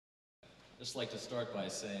just like to start by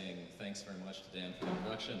saying thanks very much to Dan for the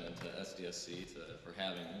introduction and to SDSC for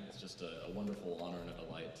having me. It's just a wonderful honor and a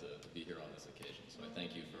delight to be here on this occasion, so I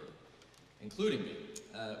thank you for including me.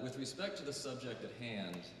 With respect to the subject at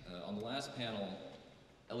hand, on the last panel,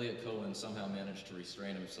 Elliot Cohen somehow managed to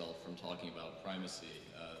restrain himself from talking about primacy.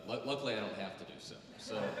 Luckily, I don't have to do so.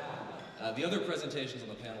 So, the other presentations on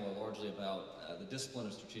the panel are largely about the discipline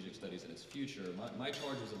of strategic studies and its future. My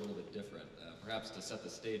charge was a little bit different, perhaps to set the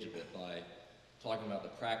stage a bit by talking about the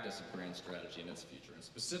practice of grand strategy and its future, and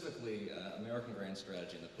specifically American grand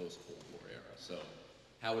strategy in the post-Cold War era. So,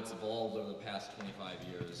 how it's evolved over the past 25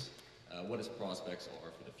 years, what its prospects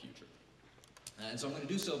are for the future. And so I'm going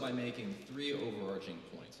to do so by making three overarching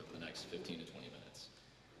points over the next 15 to 20 minutes.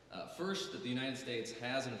 First, that the United States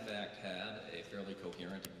has in fact had a fairly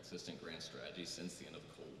coherent and consistent grand strategy since the end of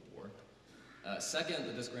the Cold War. Second,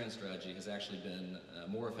 that this grand strategy has actually been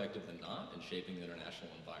more effective than not in shaping the international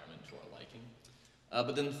environment to our liking.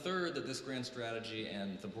 But then third, that this grand strategy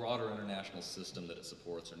and the broader international system that it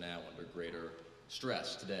supports are now under greater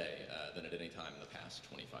stress today than at any time in the past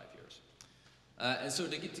 25 years. And so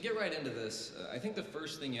to get right into this, I think the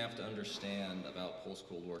first thing you have to understand about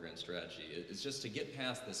post-Cold War grand strategy is just to get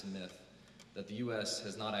past this myth that the U.S.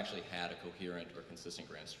 has not actually had a coherent or consistent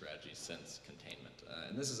grand strategy since containment.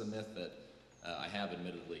 And this is a myth that I have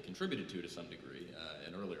admittedly contributed to some degree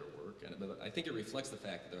in earlier work, but I think it reflects the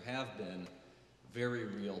fact that there have been very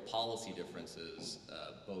real policy differences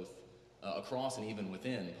both across and even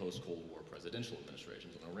within post-Cold War presidential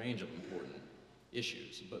administrations on a range of important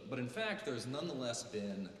issues. But in fact, there's nonetheless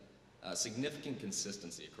been significant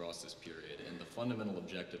consistency across this period in the fundamental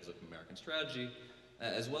objectives of American strategy,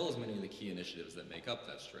 as well as many of the key initiatives that make up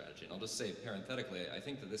that strategy. And I'll just say parenthetically, I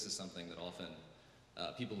think that this is something that often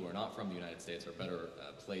people who are not from the United States are better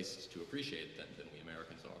placed to appreciate than we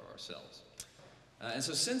Americans are ourselves. And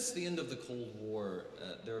so since the end of the Cold War,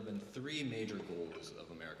 there have been three major goals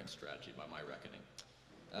of American strategy by my reckoning.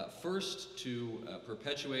 First, to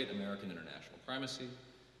perpetuate American international primacy.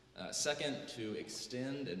 Second, to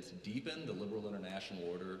extend and to deepen the liberal international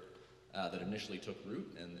order that initially took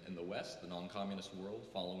root in the West, the non-communist world,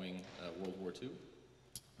 following World War II.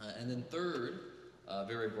 And then third,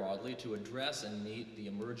 very broadly, to address and meet the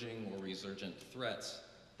emerging or resurgent threats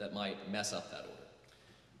that might mess up that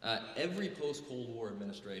order. Every post-Cold War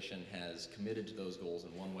administration has committed to those goals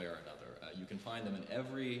in one way or another. You can find them in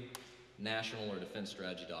every national or defense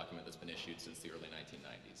strategy document that's been issued since the early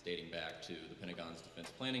 1990s, dating back to the Pentagon's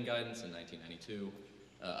defense planning guidance in 1992,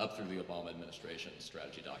 up through the Obama administration's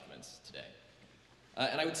strategy documents today.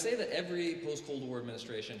 And I would say that every post-Cold War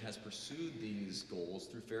administration has pursued these goals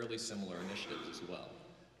through fairly similar initiatives as well.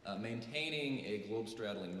 Maintaining a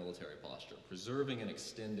globe-straddling military posture, preserving and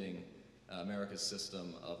extending America's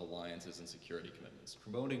system of alliances and security commitments,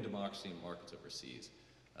 promoting democracy in markets overseas,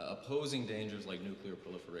 opposing dangers like nuclear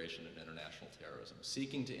proliferation and international terrorism,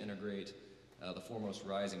 seeking to integrate the foremost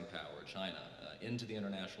rising power, China, into the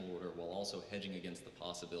international order while also hedging against the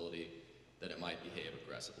possibility that it might behave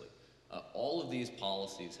aggressively. All of these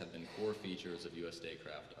policies have been core features of U.S.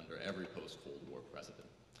 statecraft under every post-Cold War president.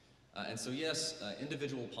 And so yes,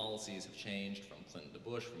 individual policies have changed from Clinton to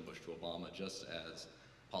Bush, from Bush to Obama, just as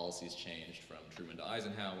policies changed from Truman to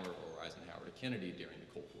Eisenhower or Eisenhower to Kennedy during the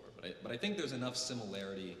Cold War. But I think there's enough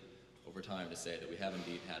similarity over time to say that we have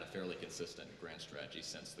indeed had a fairly consistent grand strategy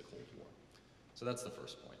since the Cold War. So that's the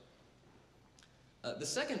first point. The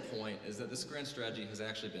second point is that this grand strategy has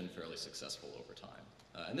actually been fairly successful over time.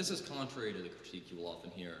 And this is contrary to the critique you will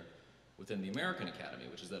often hear within the American Academy,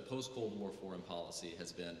 which is that post-Cold War foreign policy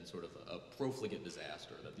has been sort of a profligate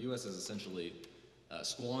disaster, that the U.S. has essentially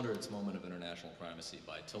squandered its moment of international primacy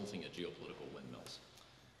by tilting at geopolitical windmills.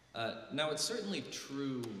 Now, it's certainly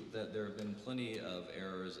true that there have been plenty of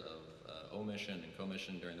errors of omission and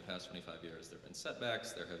commission during the past 25 years. There have been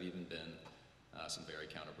setbacks. There have even been some very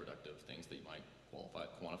counterproductive things that you might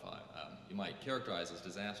quantify. You might characterize as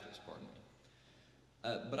disasters, pardon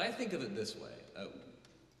me. But I think of it this way.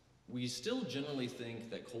 We still generally think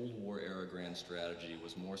that Cold War era grand strategy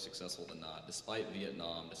was more successful than not, despite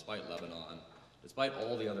Vietnam, despite Lebanon, despite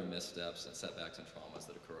all the other missteps and setbacks and traumas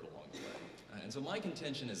that occurred along the way. And so my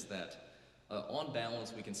contention is that, on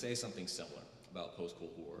balance, we can say something similar about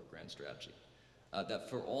post-Cold War grand strategy. That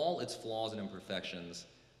for all its flaws and imperfections,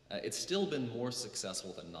 it's still been more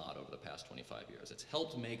successful than not over the past 25 years. It's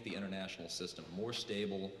helped make the international system more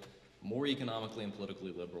stable, more economically and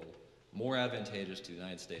politically liberal, more advantageous to the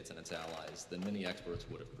United States and its allies than many experts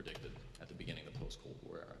would have predicted at the beginning of the post-Cold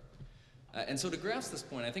War era. And so to grasp this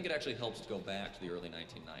point, I think it actually helps to go back to the early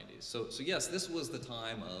 1990s. So yes, this was the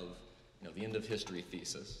time of the end of history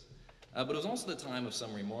thesis. but it was also the time of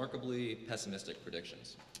some remarkably pessimistic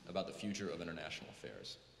predictions about the future of international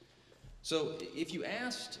affairs. So if you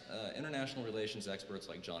asked international relations experts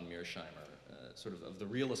like John Mearsheimer, sort of the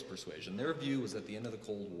realist persuasion, their view was that the end of the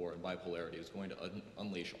Cold War and bipolarity was going to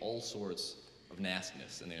unleash all sorts of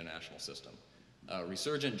nastiness in the international system.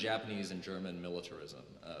 Resurgent Japanese and German militarism,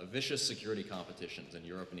 vicious security competitions in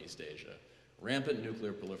Europe and East Asia, rampant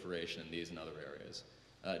nuclear proliferation in these and other areas.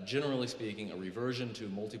 Generally speaking, a reversion to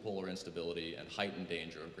multipolar instability and heightened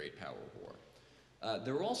danger of great power war.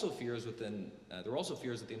 There were also fears that the end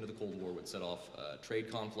of the Cold War would set off trade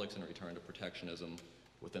conflicts and a return to protectionism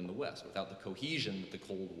within the West, without the cohesion that the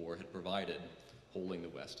Cold War had provided holding the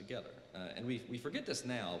West together. And we forget this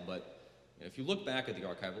now, but if you look back at the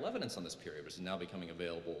archival evidence on this period, which is now becoming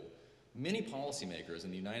available, many policymakers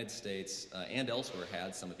in the United States and elsewhere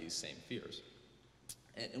had some of these same fears.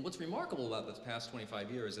 And what's remarkable about this past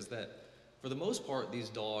 25 years is that, for the most part, these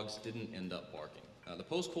dogs didn't end up barking. The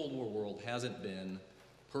post-Cold War world hasn't been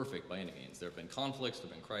perfect by any means. There have been conflicts, there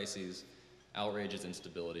have been crises, outrages,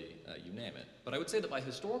 instability, you name it. But I would say that by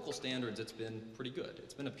historical standards, it's been pretty good.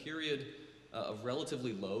 It's been a period of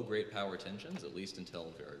relatively low great power tensions, at least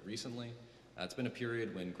until very recently. It's been a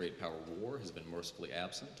period when great power war has been mercifully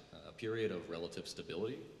absent, a period of relative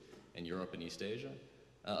stability in Europe and East Asia,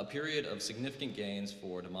 a period of significant gains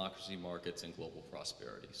for democracy, markets, and global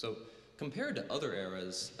prosperity. So compared to other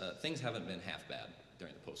eras, things haven't been half bad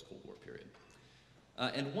during the post-Cold War period.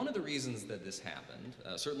 And one of the reasons that this happened,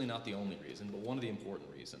 certainly not the only reason, but one of the important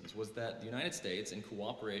reasons, was that the United States, in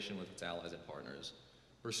cooperation with its allies and partners,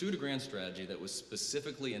 pursued a grand strategy that was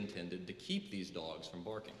specifically intended to keep these dogs from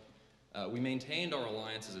barking. We maintained our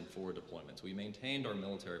alliances and forward deployments. We maintained our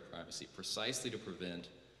military primacy precisely to prevent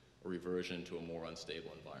a reversion to a more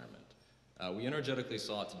unstable environment. We energetically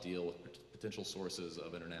sought to deal with potential sources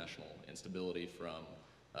of international instability, from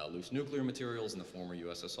loose nuclear materials in the former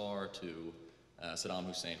USSR to Saddam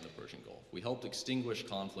Hussein in the Persian Gulf. We helped extinguish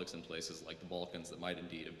conflicts in places like the Balkans that might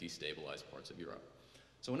indeed have destabilized parts of Europe.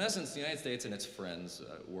 So in essence, the United States and its friends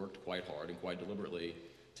worked quite hard and quite deliberately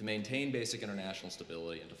to maintain basic international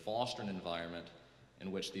stability and to foster an environment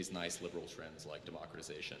in which these nice liberal trends like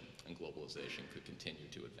democratization and globalization could continue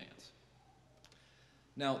to advance.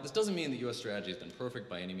 Now, this doesn't mean the U.S. strategy has been perfect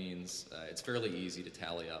by any means. It's fairly easy to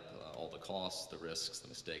tally up all the costs, the risks, the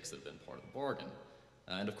mistakes that have been part of the bargain.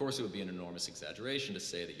 And of course, it would be an enormous exaggeration to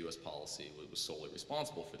say that U.S. policy was solely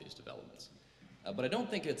responsible for these developments. But I don't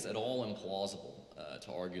think it's at all implausible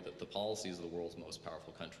to argue that the policies of the world's most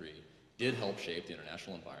powerful country did help shape the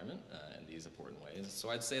international environment in these important ways. So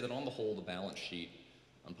I'd say that on the whole, the balance sheet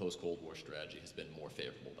on post-Cold War strategy has been more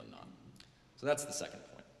favorable than not. So that's the second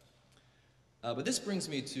point. But this brings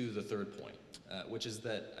me to the third point, which is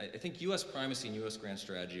that I think U.S. primacy and U.S. grand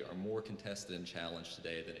strategy are more contested and challenged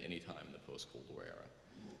today than any time in the post-Cold War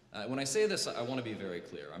era. When I say this, I want to be very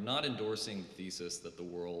clear. I'm not endorsing the thesis that the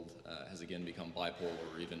world has again become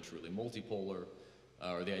bipolar or even truly multipolar,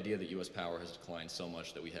 or the idea that U.S. power has declined so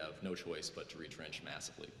much that we have no choice but to retrench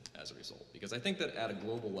massively as a result. Because I think that at a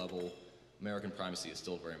global level, American primacy is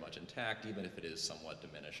still very much intact, even if it is somewhat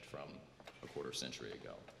diminished from a quarter century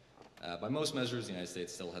ago. By most measures, the United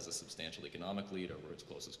States still has a substantial economic lead over its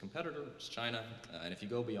closest competitor, which is China. And if you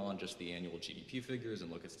go beyond just the annual GDP figures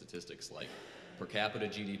and look at statistics like per capita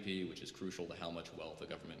GDP, which is crucial to how much wealth a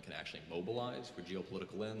government can actually mobilize for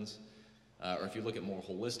geopolitical ends, or if you look at more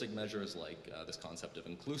holistic measures like this concept of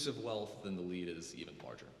inclusive wealth, then the lead is even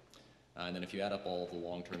larger. And then if you add up all of the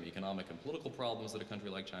long-term economic and political problems that a country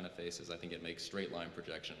like China faces, I think it makes straight-line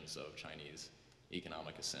projections of Chinese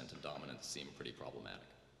economic ascent and dominance seem pretty problematic.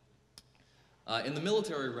 In the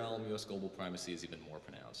military realm, U.S. global primacy is even more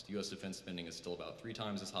pronounced. U.S. defense spending is still about 3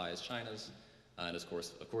 times as high as China's, and of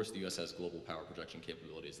course, the U.S. has global power projection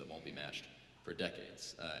capabilities that won't be matched for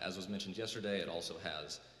decades. As was mentioned yesterday, it also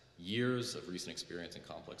has years of recent experience in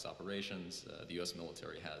complex operations. The U.S.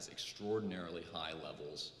 military has extraordinarily high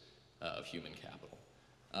levels of human capital.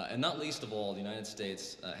 And not least of all, the United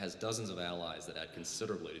States has dozens of allies that add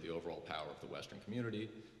considerably to the overall power of the Western community,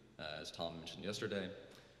 as Tom mentioned yesterday,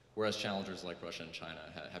 whereas challengers like Russia and China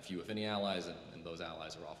have few, if any, allies, and those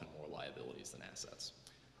allies are often more liabilities than assets.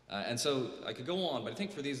 And so I could go on, but I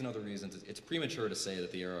think for these and other reasons, it's premature to say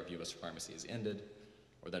that the era of U.S. primacy has ended,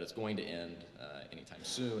 or that it's going to end anytime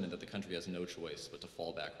soon, and that the country has no choice but to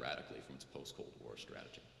fall back radically from its post-Cold War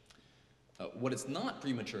strategy. What it's not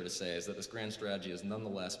premature to say is that this grand strategy is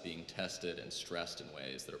nonetheless being tested and stressed in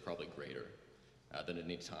ways that are probably greater than at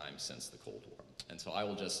any time since the Cold War. And so I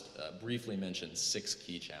will just briefly mention 6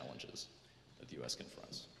 key challenges that the U.S.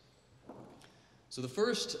 confronts. So the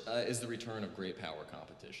first is the return of great power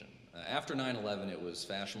competition. After 9/11, it was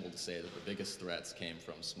fashionable to say that the biggest threats came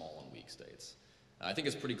from small and weak states. I think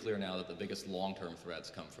it's pretty clear now that the biggest long-term threats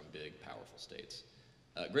come from big, powerful states.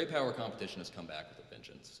 Great power competition has come back with a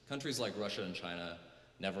vengeance. Countries like Russia and China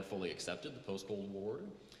never fully accepted the post-Cold War order.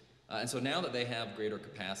 And so now that they have greater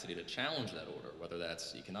capacity to challenge that order, whether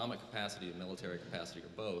that's economic capacity, military capacity, or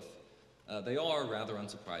both, they are, rather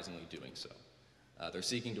unsurprisingly, doing so. They're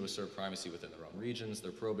seeking to assert primacy within their own regions.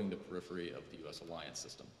 They're probing the periphery of the U.S. alliance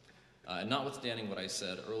system. And notwithstanding what I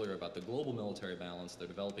said earlier about the global military balance, they're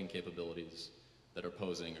developing capabilities that are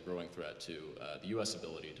posing a growing threat to the U.S.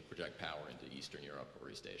 ability to project power into Eastern Europe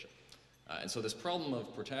or East Asia. And so this problem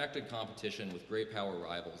of protracted competition with great power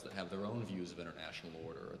rivals that have their own views of international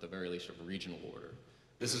order, or at the very least of regional order,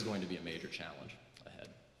 this is going to be a major challenge ahead.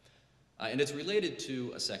 And it's related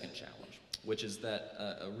to a second challenge, which is that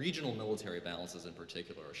regional military balances in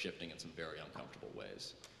particular are shifting in some very uncomfortable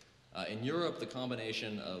ways. In Europe, the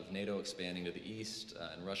combination of NATO expanding to the east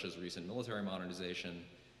and Russia's recent military modernization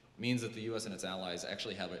means that the U.S. and its allies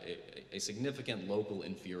actually have a significant local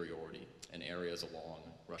inferiority in areas along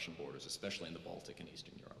Russian borders, especially in the Baltic and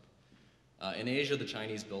Eastern Europe. In Asia, the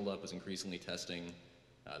Chinese buildup is increasingly testing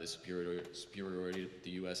the superiority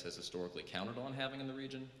the U.S. has historically counted on having in the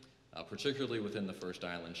region, particularly within the first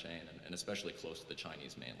island chain and especially close to the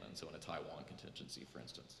Chinese mainland, so in a Taiwan contingency, for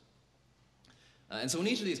instance. And so in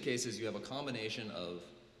each of these cases, you have a combination of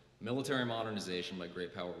military modernization by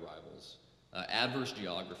great power rivals, adverse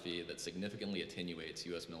geography that significantly attenuates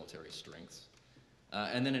U.S. military strengths,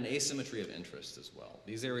 and then an asymmetry of interests as well.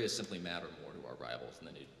 These areas simply matter more to our rivals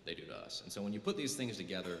than they do to us. And so when you put these things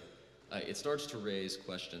together, it starts to raise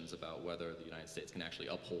questions about whether the United States can actually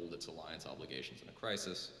uphold its alliance obligations in a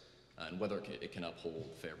crisis, and whether it can uphold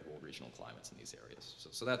favorable regional climates in these areas.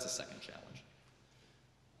 So that's a second challenge.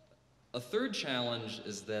 A third challenge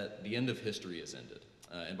is that the end of history has ended.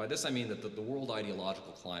 And by this I mean that the world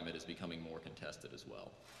ideological climate is becoming more contested as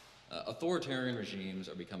well. Authoritarian regimes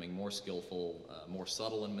are becoming more skillful, more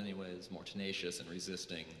subtle in many ways, more tenacious in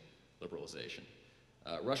resisting liberalization.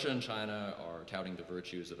 Russia and China are touting the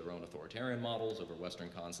virtues of their own authoritarian models over Western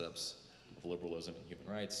concepts of liberalism and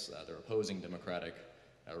human rights. They're opposing democratic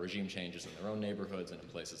regime changes in their own neighborhoods and in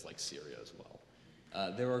places like Syria as well.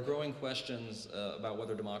 There are growing questions about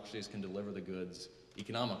whether democracies can deliver the goods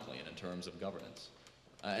economically and in terms of governance.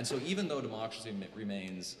 And so even though democracy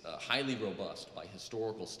remains highly robust by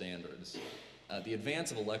historical standards, the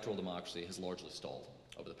advance of electoral democracy has largely stalled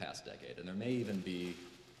over the past decade, and there may even be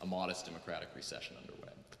a modest democratic recession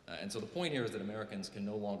underway. And so the point here is that Americans can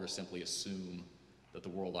no longer simply assume that the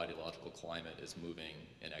world ideological climate is moving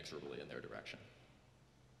inexorably in their direction.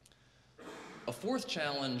 A fourth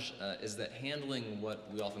challenge is that handling what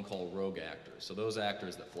we often call rogue actors, so those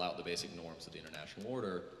actors that flout the basic norms of the international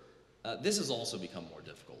order, this has also become more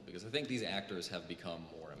difficult because I think these actors have become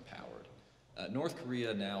more empowered. North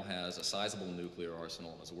Korea now has a sizable nuclear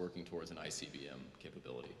arsenal and is working towards an ICBM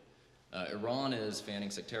capability. Iran is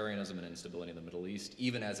fanning sectarianism and instability in the Middle East,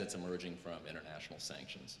 even as it's emerging from international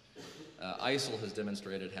sanctions. ISIL has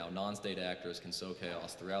demonstrated how non-state actors can sow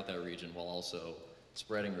chaos throughout that region while also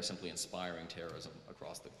spreading or simply inspiring terrorism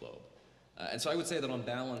across the globe. And so I would say that on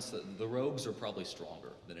balance, the rogues are probably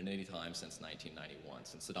stronger than at any time since 1991,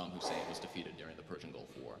 since Saddam Hussein was defeated during the Persian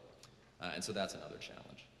Gulf War. And so that's another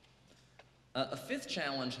challenge. A fifth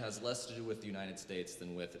challenge has less to do with the United States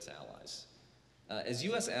than with its allies. As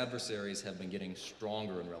U.S. adversaries have been getting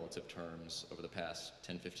stronger in relative terms over the past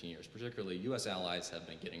 10, 15 years, particularly U.S. allies have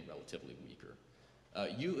been getting relatively weaker.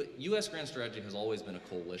 U.S. grand strategy has always been a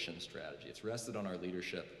coalition strategy. It's rested on our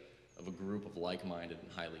leadership of a group of like-minded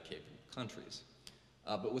and highly capable countries.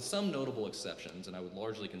 But with some notable exceptions, and I would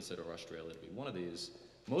largely consider Australia to be one of these,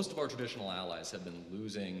 most of our traditional allies have been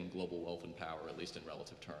losing global wealth and power, at least in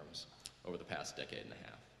relative terms, over the past decade and a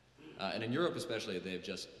half. And in Europe especially, they've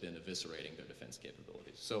just been eviscerating their defense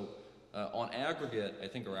capabilities. So on aggregate, I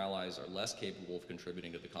think our allies are less capable of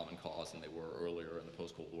contributing to the common cause than they were earlier in the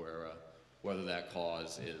post-Cold War era, whether that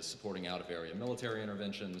cause is supporting out-of-area military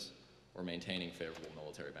interventions or maintaining favorable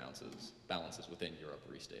military balances within Europe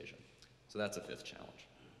or East Asia. So that's a fifth challenge.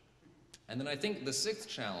 And then I think the sixth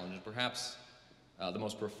challenge, perhaps the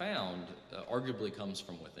most profound, arguably comes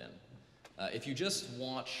from within. If you just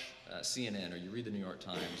watch CNN or you read the New York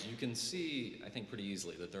Times, you can see, I think pretty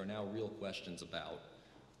easily, that there are now real questions about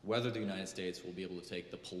whether the United States will be able to take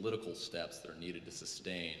the political steps that are needed to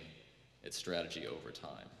sustain its strategy over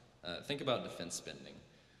time. Think about defense spending.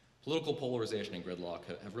 Political polarization and gridlock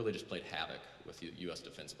have really just played havoc with the U.S.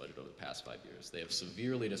 defense budget over the past 5 years. They have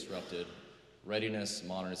severely disrupted readiness,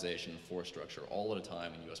 modernization, and force structure, all at a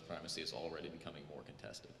time when U.S. primacy is already becoming more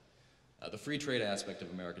contested. The free trade aspect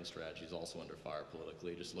of American strategy is also under fire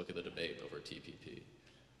politically. Just look at the debate over TPP.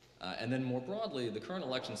 And then more broadly, the current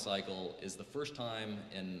election cycle is the first time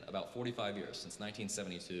in about 45 years, since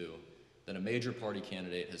 1972, that a major party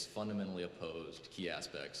candidate has fundamentally opposed key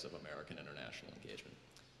aspects of American international engagement,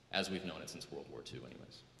 as we've known it since World War II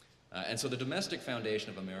anyways. And so the domestic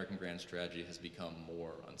foundation of American grand strategy has become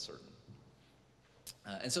more uncertain.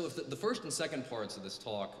 And so if the first and second parts of this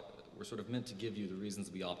talk were sort of meant to give you the reasons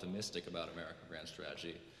to be optimistic about American grand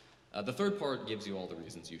strategy, the third part gives you all the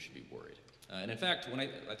reasons you should be worried. And in fact,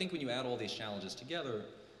 I think when you add all these challenges together,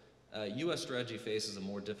 U.S. strategy faces a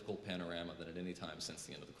more difficult panorama than at any time since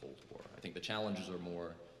the end of the Cold War. I think the challenges are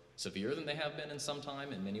more severe than they have been in some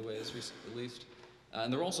time, in many ways at least.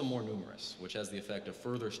 And they're also more numerous, which has the effect of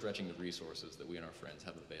further stretching the resources that we and our friends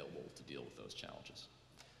have available to deal with those challenges.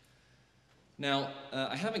 Now,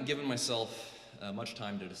 I haven't given myself much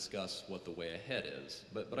time to discuss what the way ahead is,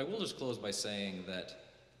 but I will just close by saying that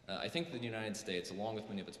I think that the United States, along with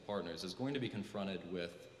many of its partners, is going to be confronted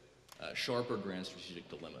with sharper grand strategic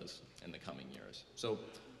dilemmas in the coming years. So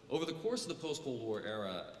over the course of the post-Cold War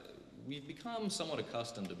era, we've become somewhat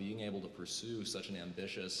accustomed to being able to pursue such an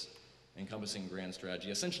ambitious, encompassing grand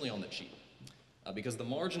strategy essentially on the cheap. Because the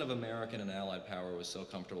margin of American and Allied power was so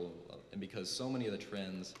comfortable, and because so many of the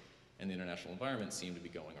trends in the international environment seem to be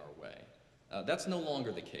going our way. That's no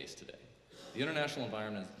longer the case today. The international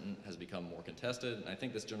environment has become more contested, and I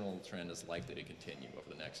think this general trend is likely to continue over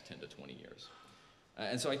the next 10 to 20 years.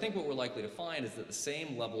 And so I think what we're likely to find is that the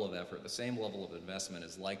same level of effort, the same level of investment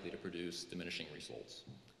is likely to produce diminishing results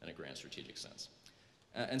in a grand strategic sense.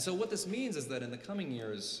 And so what this means is that in the coming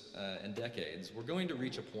years and decades, we're going to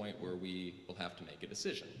reach a point where we will have to make a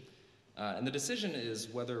decision. And the decision is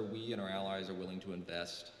whether we and our allies are willing to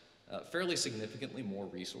invest fairly significantly more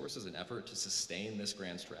resources and effort to sustain this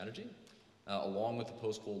grand strategy, along with the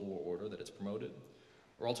post-Cold War order that it's promoted,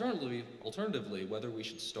 or alternatively, whether we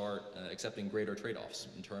should start accepting greater trade-offs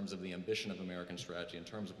in terms of the ambition of American strategy, in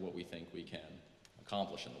terms of what we think we can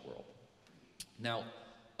accomplish in the world. Now,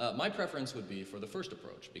 my preference would be for the first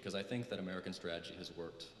approach, because I think that American strategy has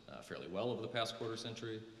worked fairly well over the past quarter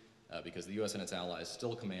century, because the U.S. and its allies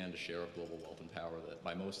still command a share of global wealth and power that,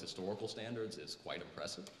 by most historical standards, is quite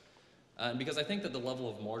impressive. And because I think that the level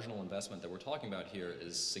of marginal investment that we're talking about here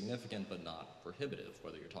is significant but not prohibitive,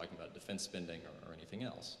 whether you're talking about defense spending or anything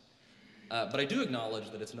else. But I do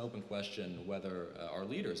acknowledge that it's an open question whether our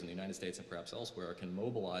leaders in the United States and perhaps elsewhere can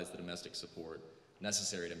mobilize the domestic support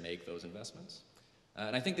necessary to make those investments.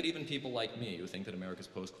 And I think that even people like me, who think that America's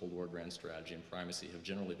post-Cold War grand strategy and primacy have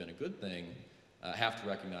generally been a good thing, have to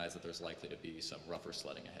recognize that there's likely to be some rougher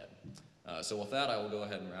sledding ahead. So with that, I will go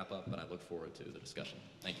ahead and wrap up, and I look forward to the discussion.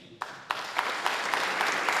 Thank you.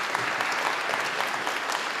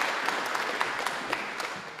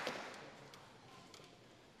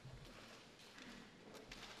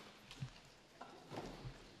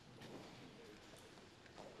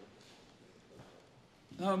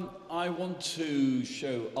 I want to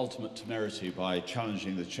show ultimate temerity by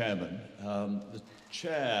challenging the chairman. The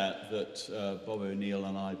chair that Bob O'Neill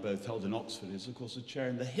and I both held in Oxford is, of course, a chair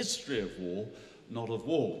in the history of war, not of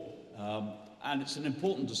war. And it's an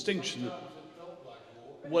important distinction.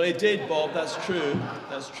 Well, it did, Bob, that's true.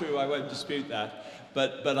 That's true, I won't dispute that.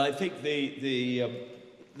 But I think the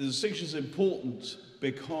distinction is important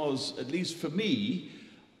because, at least for me,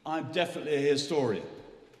 I'm definitely a historian.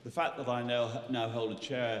 The fact that I now hold a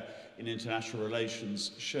chair in international relations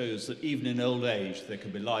shows that even in old age there can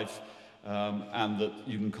be life and that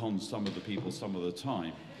you can con some of the people some of the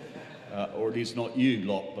time. Or at least not you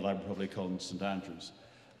lot, but I'm probably con St Andrews.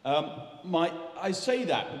 I say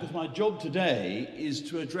that because my job today is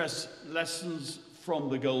to address lessons from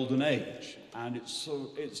the Golden Age. And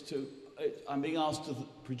I'm being asked to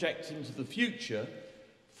project into the future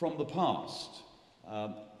from the past.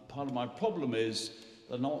 Part of my problem is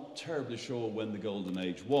I'm not terribly sure when the Golden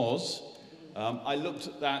Age was. I looked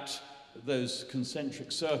at those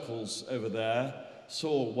concentric circles over there,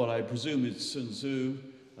 saw what I presume is Sun Tzu,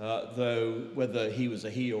 though whether he was a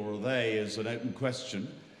he or a they is an open question.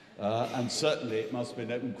 And certainly it must be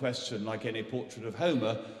an open question, like any portrait of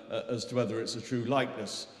Homer, as to whether it's a true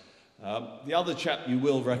likeness. The other chap you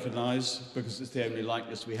will recognise, because it's the only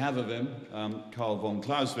likeness we have of him, Karl von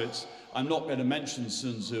Clausewitz. I'm not going to mention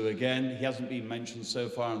Sun Tzu again. He hasn't been mentioned so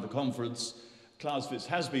far in the conference. Clausewitz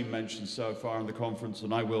has been mentioned so far in the conference,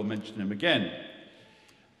 and I will mention him again.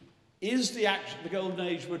 Is the Golden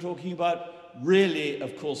Age we're talking about really,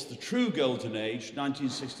 of course, the true Golden Age,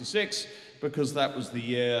 1966, because that was the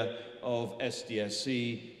year of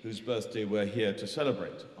SDSC, whose birthday we're here to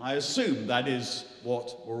celebrate. I assume that is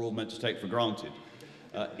what we're all meant to take for granted.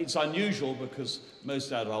 It's unusual because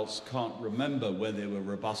most adults can't remember when they were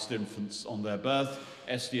robust infants on their birth.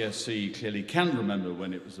 SDSC clearly can remember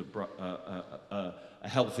when it was a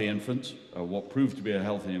healthy infant, or what proved to be a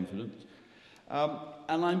healthy infant.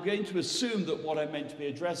 And I'm going to assume that what I'm meant to be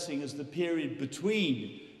addressing is the period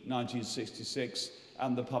between 1966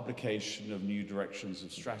 and the publication of New Directions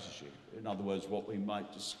of Strategy. In other words, what we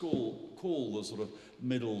might just call the sort of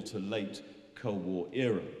middle to late Cold War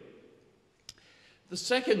era. The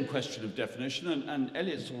second question of definition, and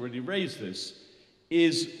Elliot's already raised this,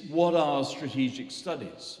 is what are strategic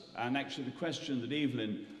studies? And actually the question that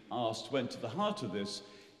Evelyn asked went to the heart of this.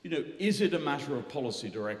 You know, is it a matter of policy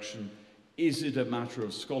direction? Is it a matter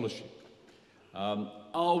of scholarship?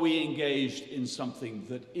 Are we engaged in something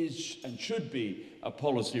that is and should be a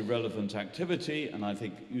policy relevant activity? And I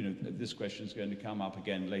think, you know, this question is going to come up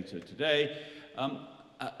again later today.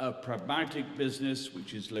 A pragmatic business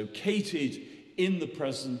which is located in the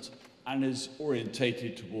present and is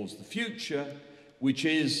orientated towards the future, which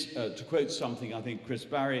is, to quote something I think Chris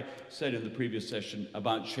Barry said in the previous session,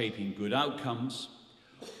 about shaping good outcomes?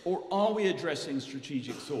 Or are we addressing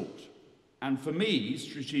strategic thought? And for me,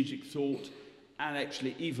 strategic thought, and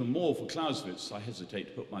actually even more for Clausewitz, I hesitate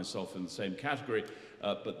to put myself in the same category,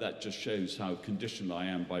 but that just shows how conditioned I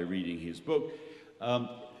am by reading his book.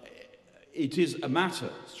 It is a matter,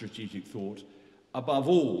 strategic thought, above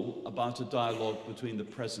all, about a dialogue between the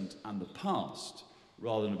present and the past,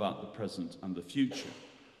 rather than about the present and the future.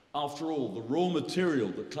 After all, the raw material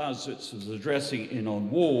that Clausewitz was addressing in On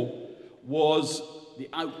War was the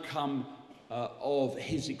outcome of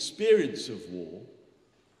his experience of war,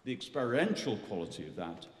 the experiential quality of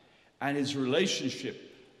that, and his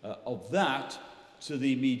relationship of that to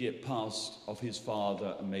the immediate past of his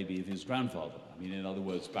father and maybe of his grandfather. I mean, in other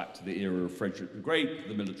words, back to the era of Frederick the Great,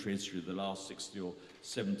 the military history of the last 60 or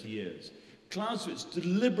 70 years. Clausewitz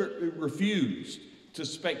deliberately refused to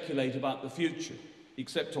speculate about the future,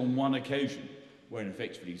 except on one occasion, when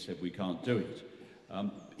effectively he said we can't do it.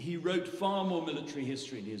 He wrote far more military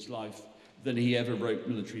history in his life than he ever wrote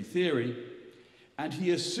military theory, and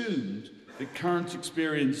he assumed that current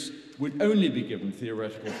experience would only be given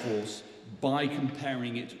theoretical force by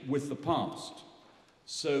comparing it with the past,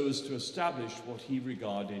 so as to establish what he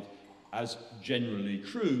regarded as generally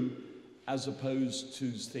true, as opposed to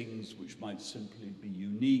things which might simply be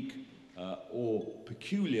unique or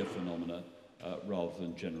peculiar phenomena rather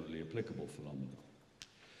than generally applicable phenomena.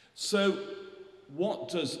 So what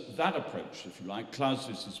does that approach, if you like,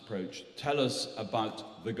 Clausewitz's approach, tell us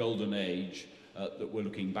about the golden age that we're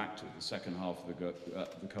looking back to, the second half of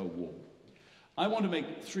the Cold War? I want to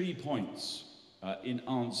make 3 points in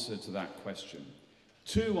answer to that question.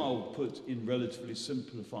 2 I'll put in relatively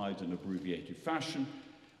simplified and abbreviated fashion,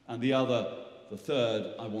 and the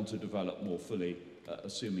third, I want to develop more fully,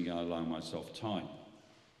 assuming I allow myself time.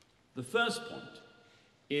 The first point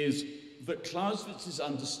is that Clausewitz's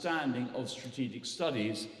understanding of strategic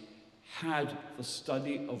studies had the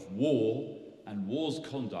study of war and war's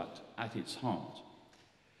conduct at its heart.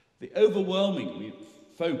 The overwhelming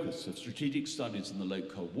focus of strategic studies in the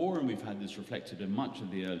late Cold War, and we've had this reflected in much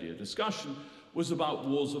of the earlier discussion, was about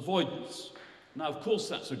war's avoidance. Now, of course,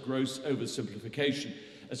 that's a gross oversimplification,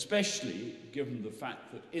 especially given the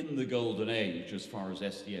fact that in the Golden Age, as far as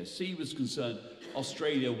SDSC was concerned,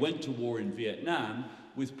 Australia went to war in Vietnam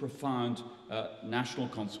with profound national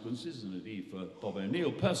consequences, and indeed for Bob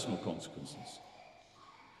O'Neill, personal consequences.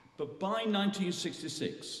 But by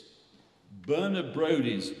 1966, Bernard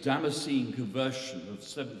Brodie's Damascene conversion of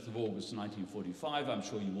 7th of August 1945, I'm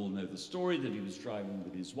sure you all know the story, that he was driving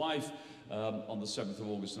with his wife on the 7th of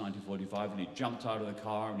August 1945, and he jumped out of the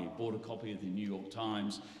car and he bought a copy of the New York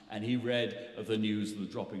Times, and he read of the news of the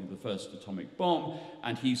dropping of the first atomic bomb,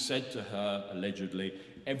 and he said to her, allegedly,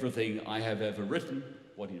 everything I have ever written,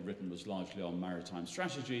 what he'd written was largely on maritime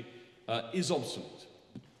strategy, is obsolete.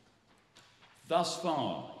 Thus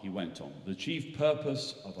far, he went on, the chief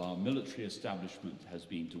purpose of our military establishment has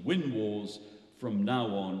been to win wars. From now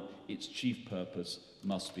on, its chief purpose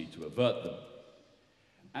must be to avert them.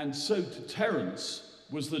 And so deterrence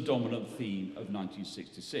was the dominant theme of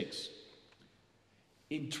 1966.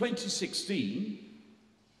 In 2016,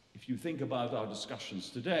 if you think about our discussions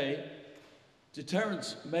today,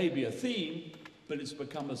 deterrence may be a theme, but it's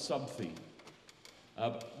become a sub-theme.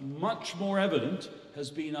 Much more evident has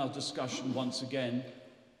been our discussion, once again,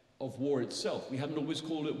 of war itself. We haven't always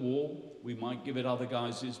called it war. We might give it other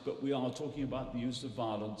guises, but we are talking about the use of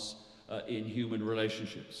violence in human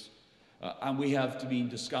relationships. And we have been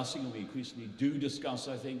discussing, and we increasingly do discuss,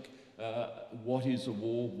 I think, what is a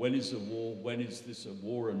war, when is a war, when is this a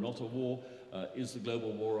war and not a war, is the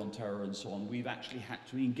global war on terror and so on. We've actually had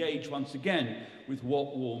to engage once again with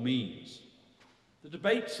what war means. The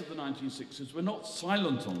debates of the 1960s were not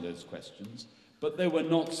silent on those questions, but they were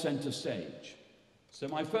not centre stage. So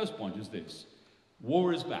my first point is this: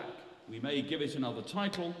 war is back. We may give it another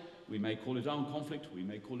title, we may call it armed conflict, we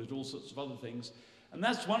may call it all sorts of other things, and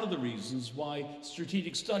that's one of the reasons why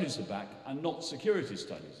strategic studies are back and not security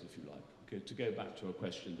studies, if you like, okay, to go back to a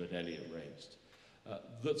question that Elliot raised.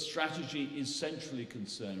 That strategy is centrally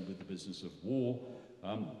concerned with the business of war,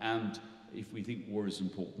 and if we think war is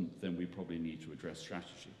important, then we probably need to address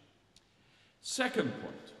strategy. Second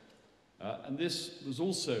point, and this was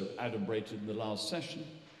also adumbrated in the last session,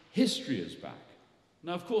 history is back.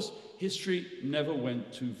 Now, of course, history never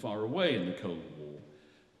went too far away in the Cold War,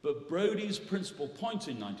 but Brodie's principal point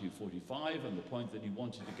in 1945, and the point that he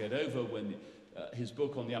wanted to get over when his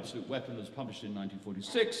book on the absolute weapon was published in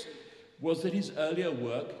 1946, was that his earlier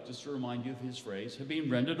work, just to remind you of his phrase, had been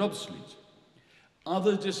rendered obsolete.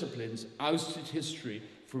 Other disciplines ousted history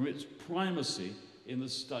from its primacy in the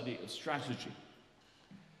study of strategy.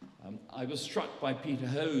 I was struck by Peter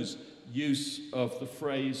Ho's use of the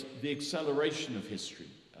phrase, the acceleration of history,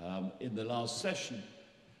 in the last session,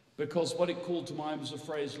 because what it called to mind was a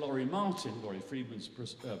phrase Laurie Freedman's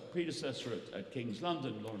predecessor at King's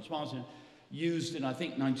London, Lawrence Martin, used in, I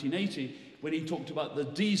think, 1980, when he talked about the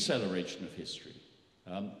deceleration of history,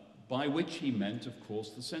 by which he meant, of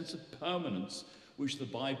course, the sense of permanence which the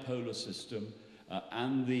bipolar system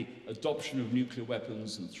and the adoption of nuclear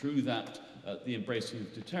weapons, and through that, the embracing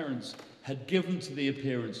of deterrence, had given to the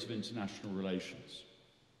appearance of international relations.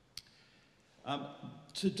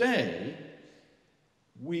 Today,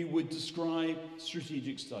 we would describe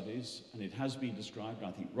strategic studies, and it has been described, and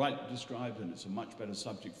I think rightly described, and it's a much better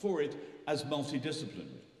subject for it, as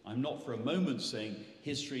multidisciplinary. I'm not for a moment saying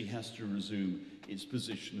history has to resume its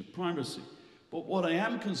position of primacy, but what I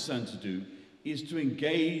am concerned to do is to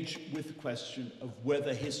engage with the question of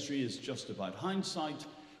whether history is just about hindsight,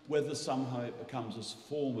 whether somehow it becomes a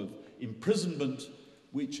form of imprisonment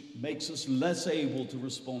which makes us less able to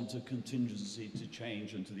respond to contingency, to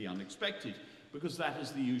change, and to the unexpected, because that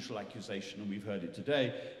is the usual accusation, and we've heard it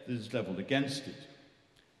today, that is levelled against it.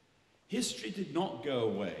 History did not go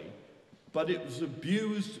away, but it was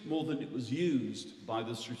abused more than it was used by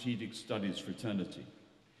the strategic studies fraternity.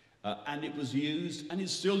 And it was used, and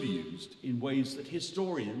is still used, in ways that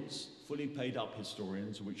historians, fully paid up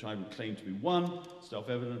historians, which I would claim to be one,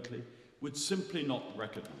 self-evidently, would simply not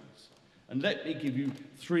recognise. And let me give you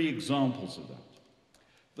 3 examples of that.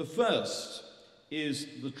 The first is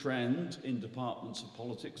the trend in departments of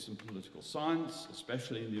politics and political science,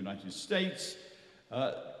 especially in the United States,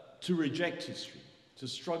 to reject history, to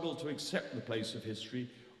struggle to accept the place of history,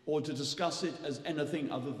 or to discuss it as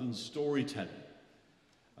anything other than storytelling.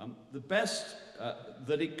 The best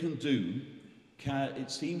that it can do, it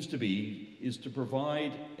seems to be, is to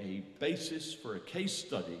provide a basis for a case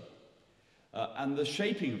study, and the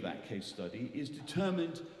shaping of that case study is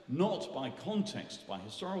determined not by context, by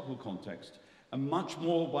historical context, and much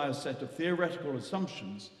more by a set of theoretical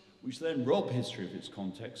assumptions which then rob history of its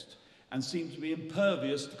context and seem to be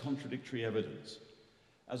impervious to contradictory evidence.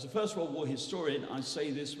 As a First World War historian, I say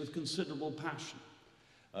this with considerable passion.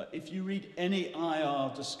 If you read any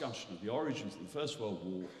IR discussion of the origins of the First World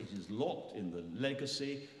War, it is locked in the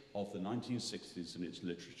legacy of the 1960s and its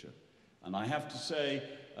literature. And I have to say,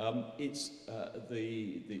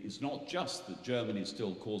 it's not just that Germany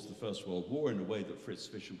still caused the First World War in a way that Fritz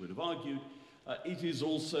Fischer would have argued, it is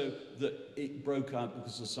also that it broke out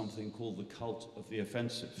because of something called the cult of the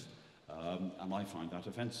offensive. And I find that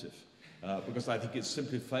offensive, because I think it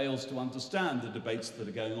simply fails to understand the debates that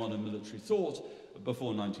are going on in military thought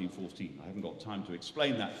before 1914. I haven't got time to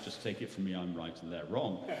explain that, just take it from me, I'm right and they're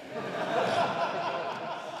wrong.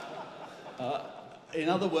 In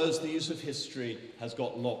other words, the use of history has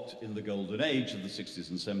got locked in the golden age of the 60s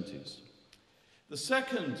and 70s. The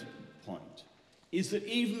second point is that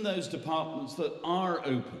even those departments that are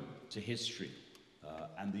open to history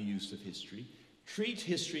and the use of history treat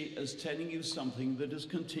history as telling you something that is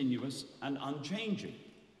continuous and unchanging.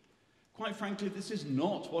 Quite frankly, this is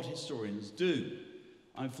not what historians do.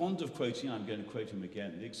 I'm fond of quoting, I'm going to quote him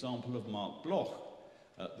again, the example of Marc Bloch,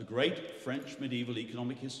 the great French medieval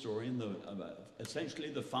economic historian, essentially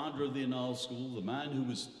the founder of the Annales School, the man who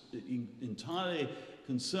was entirely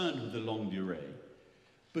concerned with the longue durée,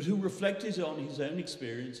 but who reflected on his own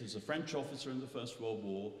experience as a French officer in the First World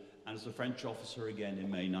War and as a French officer again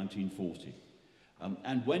in May 1940.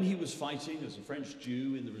 And when he was fighting as a French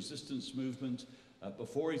Jew in the resistance movement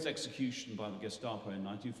Before his execution by the Gestapo in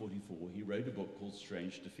 1944, he wrote a book called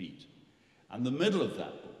Strange Defeat. And in the middle of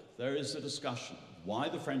that book, there is a discussion of why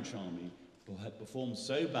the French army had performed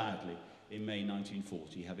so badly in May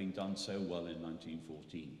 1940, having done so well in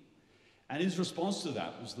 1914. And his response to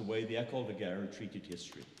that was the way the École de Guerre had treated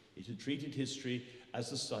history. It had treated history as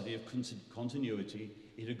the study of continuity.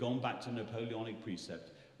 It had gone back to Napoleonic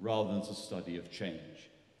precept rather than the study of change.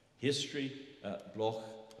 History, Bloch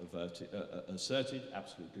asserted,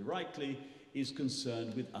 absolutely rightly, is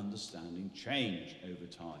concerned with understanding change over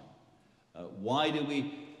time. Why do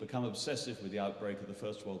we become obsessive with the outbreak of the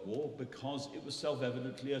First World War? Because it was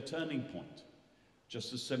self-evidently a turning point.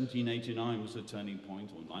 Just as 1789 was a turning point,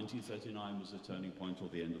 or 1939 was a turning point, or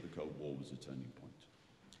the end of the Cold War was a turning point.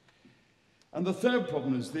 And the third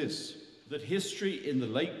problem is this, that history in the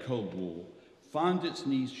late Cold War found its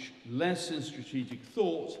niche less in strategic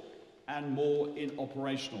thought and more in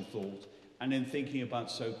operational thought and in thinking about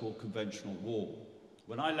so-called conventional war.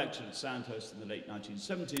 When I lectured at Sandhurst in the late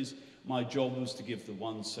 1970s, my job was to give the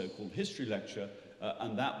one so-called history lecture,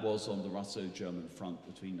 and that was on the Russo-German front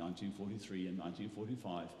between 1943 and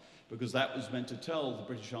 1945, because that was meant to tell the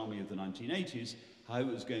British Army of the 1980s how it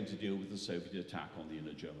was going to deal with the Soviet attack on the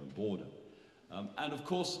inner German border. And of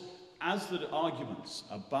course, as the arguments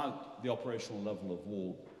about the operational level of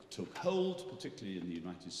war took hold, particularly in the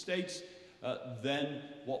United States, then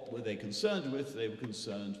what were they concerned with? They were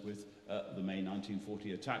concerned with the May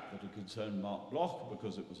 1940 attack that had concerned Mark Bloch,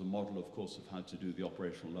 because it was a model, of course, of how to do the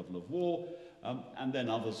operational level of war. And then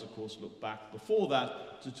others, of course, looked back before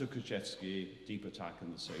that to Tukhachevsky, deep attack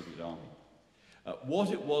in the Soviet army.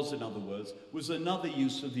 What it was, in other words, was another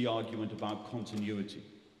use of the argument about continuity.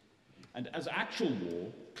 And as actual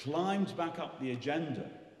war climbed back up the agenda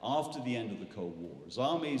after the end of the Cold War, as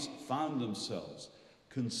armies found themselves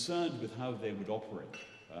concerned with how they would operate,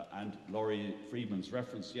 and Laurie Friedman's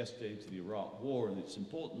reference yesterday to the Iraq War and its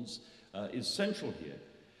importance is central here,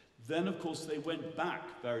 then of course they went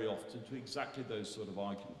back very often to exactly those sort of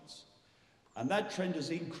arguments. And that trend has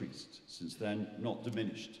increased since then, not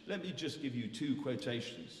diminished. Let me just give you two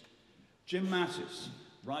quotations. Jim Mattis,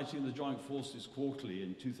 writing the Joint Forces Quarterly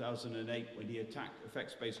in 2008 when he attacked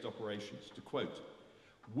effects-based operations, to quote,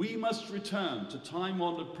 "We must return to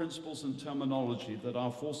time-honored principles and terminology that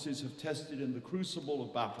our forces have tested in the crucible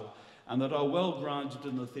of battle and that are well grounded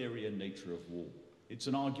in the theory and nature of war." It's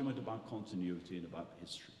an argument about continuity and about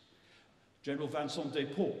history. General Vincent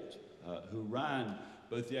Desportes, who ran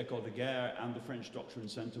both the École de Guerre and the French Doctrine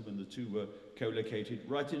Center when the two were co-located,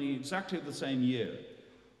 writing in exactly the same year,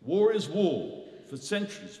 "War is war. For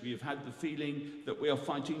centuries we have had the feeling that we are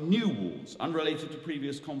fighting new wars, unrelated to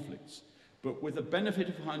previous conflicts. But with the benefit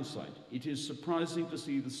of hindsight, it is surprising to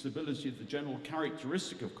see the stability of the general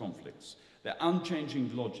characteristic of conflicts, their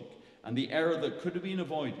unchanging logic, and the error that could have been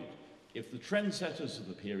avoided if the trendsetters of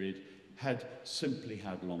the period had simply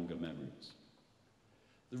had longer memories."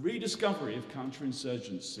 The rediscovery of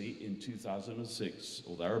counterinsurgency in 2006,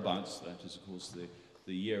 or thereabouts, that is of course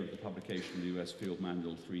the year of the publication of the US Field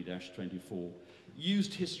Manual 3-24,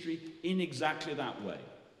 used history in exactly that way.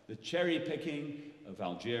 The cherry picking of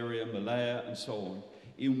Algeria, Malaya, and so on,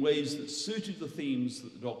 in ways that suited the themes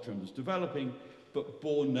that the doctrine was developing, but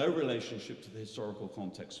bore no relationship to the historical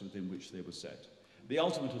context within which they were set. The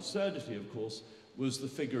ultimate absurdity, of course, was the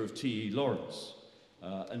figure of T.E. Lawrence,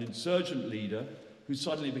 an insurgent leader who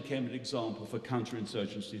suddenly became an example for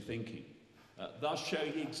counterinsurgency thinking, thus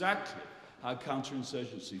showing exactly how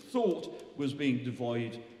counterinsurgency thought was being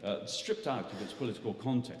stripped out of its political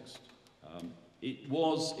context. It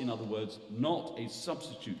was, in other words, not a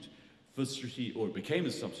substitute for strategic, or it became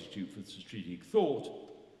a substitute for strategic thought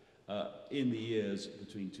in the years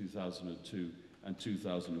between 2002 and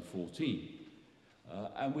 2014.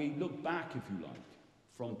 And we look back, if you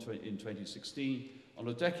like, in 2016, on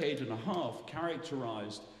a decade and a half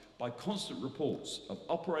characterized by constant reports of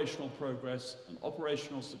operational progress and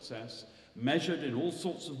operational success, measured in all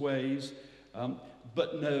sorts of ways,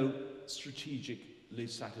 but no strategically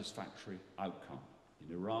satisfactory outcome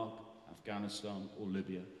in Iraq, Afghanistan, or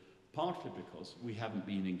Libya, partly because we haven't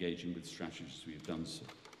been engaging with strategies we have done so.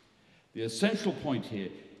 The essential point here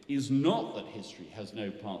is not that history has no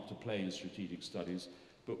part to play in strategic studies,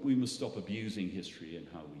 but we must stop abusing history in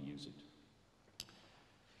how we use it.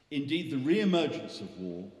 Indeed, the re-emergence of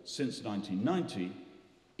war since 1990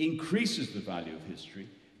 increases the value of history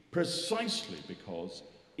precisely because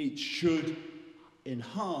it should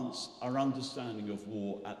enhance our understanding of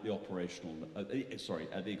war at the at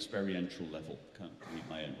the experiential level. Can't read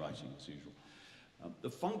my own writing as usual.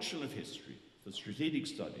 The function of history for strategic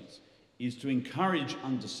studies is to encourage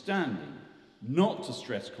understanding, not to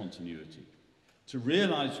stress continuity, to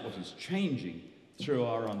realize what is changing through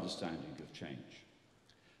our understanding of change.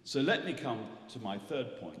 So let me come to my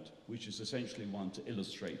third point, which is essentially one to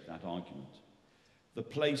illustrate that argument: the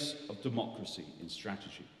place of democracy in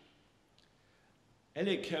strategy.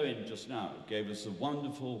 Elliot Cohen just now gave us a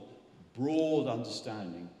wonderful, broad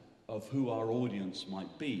understanding of who our audience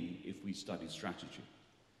might be if we study strategy.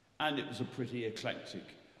 And it was a pretty eclectic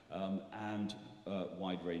and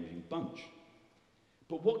wide-ranging bunch.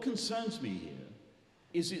 But what concerns me here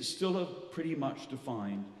is it's still pretty much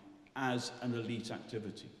defined as an elite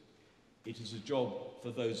activity. It is a job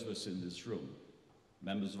for those of us in this room,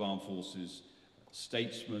 members of armed forces,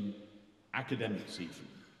 statesmen, academics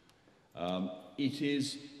even. It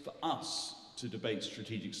is for us to debate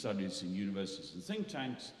strategic studies in universities and think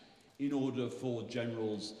tanks in order for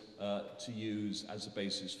generals to use as a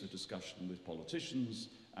basis for discussion with politicians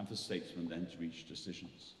and for statesmen then to reach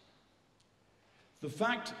decisions. The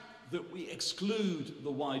fact that we exclude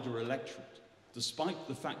the wider electorate, despite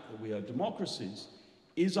the fact that we are democracies,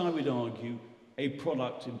 is, I would argue, a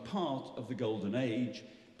product in part of the golden age,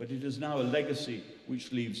 but it is now a legacy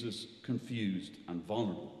which leaves us confused and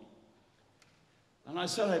vulnerable. And I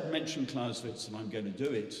said I'd mention Clausewitz, and I'm going to do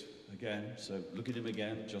it again, so look at him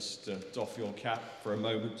again, just doff your cap for a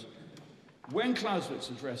moment. When Clausewitz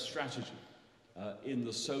addressed strategy in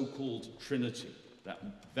the so-called Trinity, that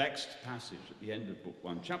vexed passage at the end of Book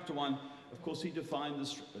 1, Chapter 1, of course he defined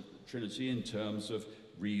the Trinity in terms of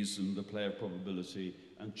reason, the play of probability,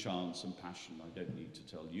 and chance and passion. I don't need to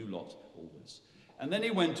tell you lot all this. And then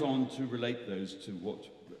he went on to relate those to what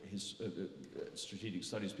his strategic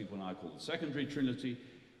studies people now call the secondary Trinity,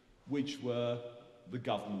 which were the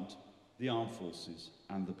government, the armed forces,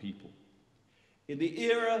 and the people. In the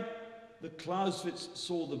era that Clausewitz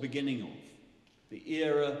saw the beginning of, the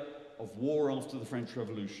era of war after the French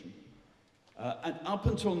Revolution, and up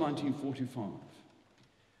until 1945,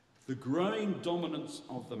 the growing dominance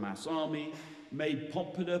of the mass army made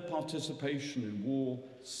popular participation in war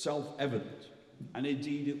self-evident, and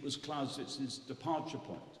indeed it was Clausewitz's departure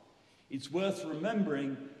point. It's worth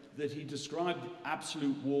remembering that he described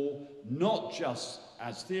absolute war not just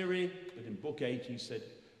as theory, but in Book 8 he said,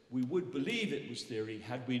 we would believe it was theory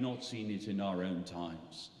had we not seen it in our own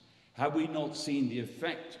times, had we not seen the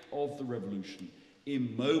effect of the revolution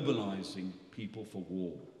in mobilizing people for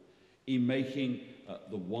war, in making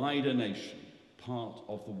the wider nation part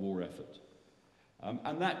of the war effort.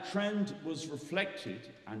 And that trend was reflected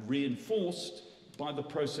and reinforced by the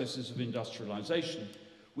processes of industrialization,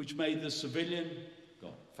 which made the civilian,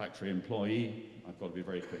 factory employee, I've got to be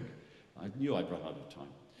very quick, I knew I'd run out of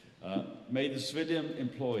time, made the civilian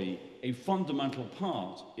employee a fundamental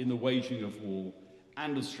part in the waging of war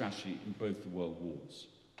and of strategy in both the world wars.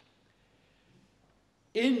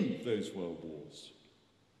 In those world wars,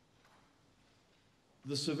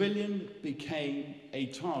 the civilian became a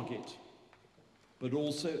target, but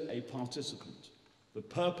also a participant. The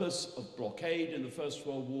purpose of blockade in the First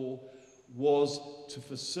World War was to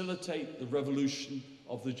facilitate the revolution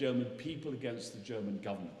of the German people against the German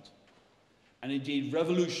government. And indeed,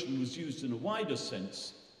 revolution was used in a wider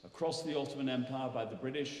sense across the Ottoman Empire by the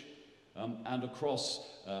British and across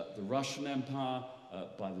the Russian Empire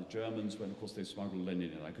by the Germans when, of course, they smuggled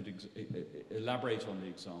Lenin in. I could elaborate on the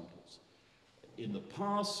examples. In the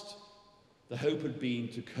past, the hope had been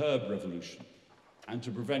to curb revolution and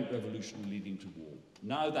to prevent revolution leading to war.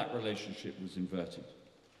 Now that relationship was inverted.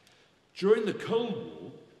 During the Cold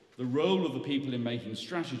War, the role of the people in making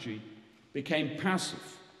strategy became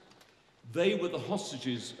passive. They were the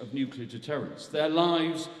hostages of nuclear deterrence. Their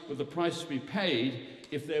lives were the price to be paid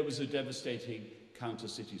if there was a devastating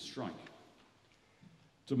counter-city strike.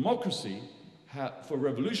 Democracy, for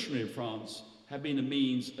revolutionary France, had been a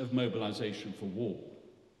means of mobilization for war.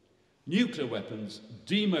 Nuclear weapons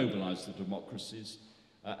demobilized the democracies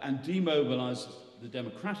and demobilized the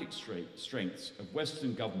democratic strengths of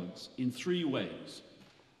Western governments in three ways.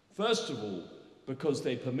 First of all, because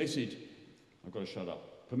they permitted, I've got to shut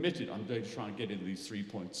up, permitted, I'm going to try and get into these 3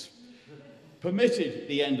 points, permitted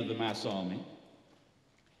the end of the mass army.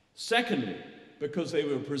 Secondly, because they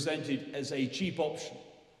were presented as a cheap option,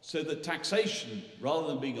 so that taxation, rather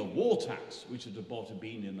than being a war tax, which it had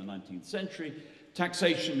been in the 19th century,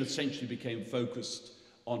 taxation essentially became focused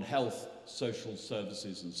on health, social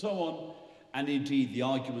services, and so on. And indeed, the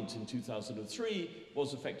argument in 2003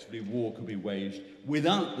 was effectively war could be waged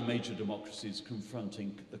without the major democracies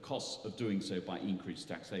confronting the costs of doing so by increased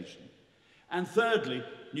taxation. And thirdly,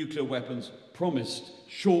 nuclear weapons promised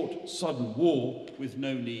short, sudden war with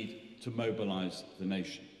no need to mobilize the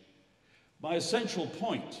nation. My essential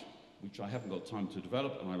point, which I haven't got time to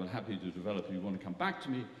develop, and I will happy to develop if you want to come back to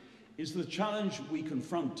me, is the challenge we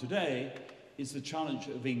confront today is the challenge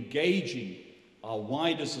of engaging our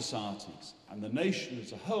wider societies and the nation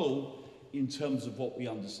as a whole in terms of what we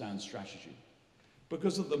understand strategy.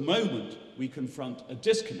 Because at the moment, we confront a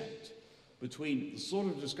disconnect between the sort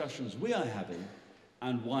of discussions we are having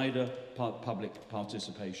and wider public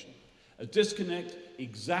participation. A disconnect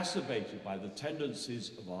exacerbated by the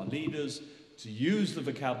tendencies of our leaders to use the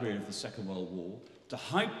vocabulary of the Second World War, to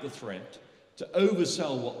hype the threat, to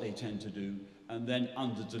oversell what they tend to do, and then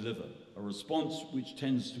underdeliver, a response which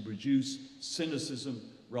tends to produce cynicism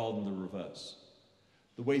rather than the reverse.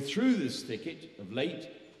 The way through this thicket of late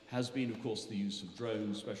has been, of course, the use of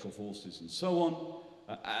drones, special forces, and so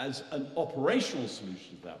on, as an operational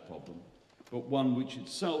solution to that problem, but one which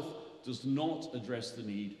itself does not address the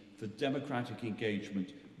need for democratic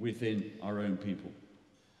engagement within our own people.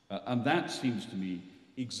 And that seems to me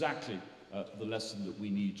exactly the lesson that we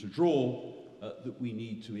need to draw, that we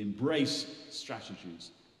need to embrace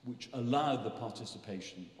strategies which allow the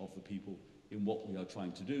participation of the people in what we are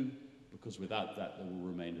trying to do, because without that there will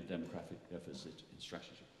remain a democratic deficit in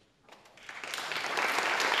strategy.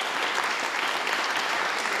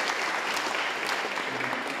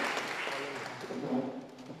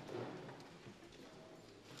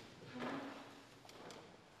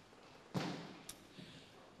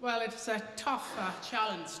 Well, it's a tough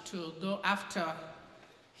challenge to go after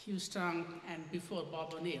Houston and before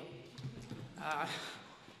Bob O'Neill.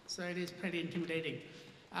 So it is pretty intimidating.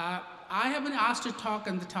 I have been asked to talk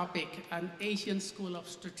on the topic, an Asian School of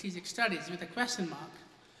Strategic Studies, with a question mark.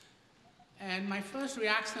 And my first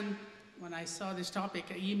reaction when I saw this topic,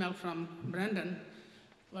 an email from Brendan,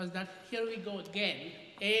 was that here we go again.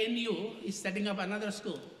 ANU is setting up another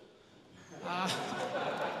school.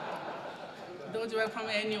 Those who are from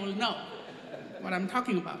ANU will know what I'm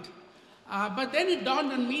talking about. But then it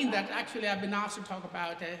dawned on me that actually I've been asked to talk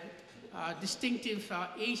about a distinctive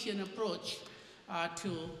Asian approach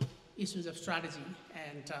to issues of strategy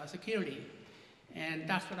and security. And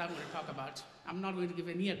that's what I'm going to talk about. I'm not going to give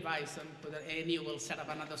any advice on whether ANU will set up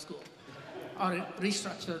another school or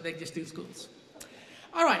restructure the existing schools.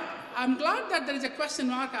 All right, I'm glad that there is a question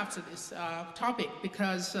mark after this topic,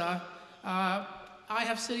 because I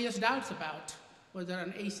have serious doubts about whether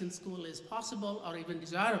an Asian school is possible or even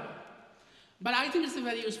desirable. But I think it's a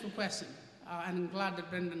very useful question, and I'm glad that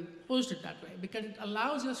Brendan posed it that way, because it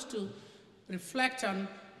allows us to reflect on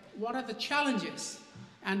what are the challenges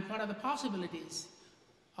and what are the possibilities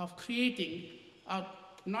of creating, or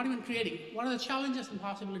not even creating, what are the challenges and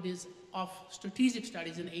possibilities of strategic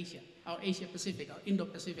studies in Asia, or Asia Pacific, or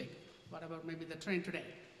Indo-Pacific, whatever may be the trend today.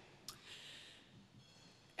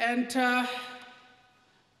 And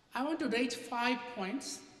I want to raise 5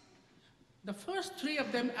 points. The first 3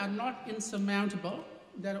 of them are not insurmountable.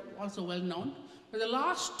 They're also well known. But the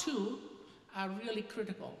last 2 are really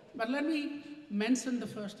critical. But let me mention the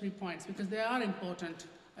first 3 points, because they are important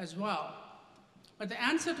as well. But the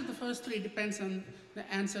answer to the first 3 depends on the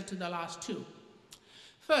answer to the last 2.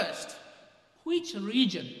 First, which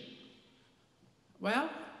region? Well,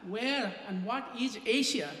 where and what is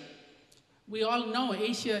Asia? We all know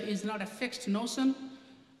Asia is not a fixed notion.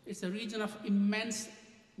 It's a region of immense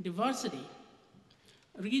diversity.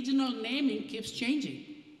 Regional naming keeps changing,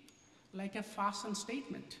 like a fashion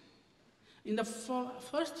statement. In the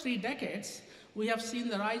first 3 decades, we have seen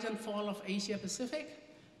the rise and fall of Asia Pacific,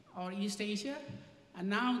 or East Asia, and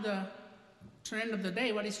now the trend of the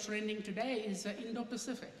day, what is trending today, is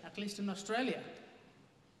Indo-Pacific, at least in Australia.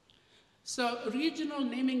 So regional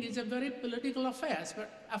naming is a very political affair,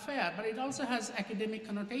 but it also has academic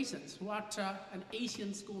connotations. What an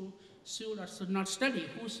Asian school should or should not study,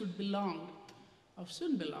 who should belong or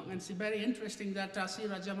shouldn't belong. And it's very interesting that C.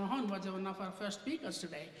 Rajamohan was one of our first speakers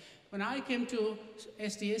today. When I came to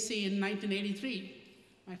SDSC in 1983,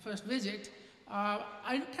 my first visit,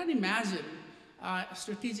 I can imagine a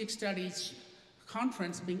strategic studies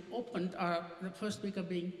conference being opened, the first speaker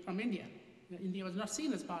being from India. India was not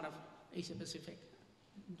seen as part of Asia Pacific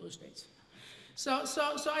in those days. So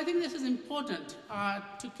I think this is important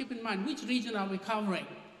to keep in mind. Which region are we covering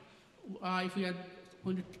if we are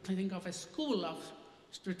going to think of a school of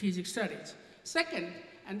strategic studies? Second,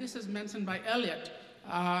 and this is mentioned by Elliot,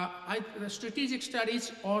 the strategic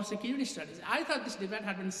studies or security studies. I thought this debate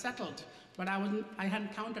had been settled, but I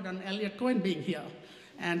hadn't counted on Elliot Cohen being here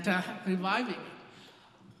and reviving it.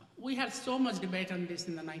 We had so much debate on this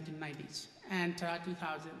in the 1990s and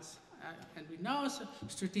 2000s. And we know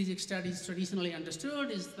strategic studies traditionally understood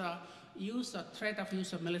is the use or threat of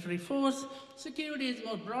use of military force. Security is a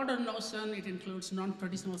more broader notion. It includes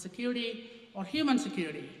non-traditional security or human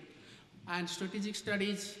security. And strategic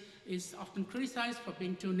studies is often criticized for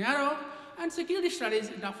being too narrow, and security studies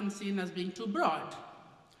is often seen as being too broad.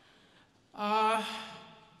 But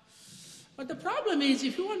the problem is,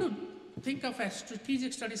 if you want to think of a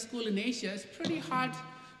strategic studies school in Asia, it's pretty hard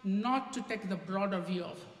not to take the broader view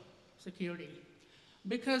of security.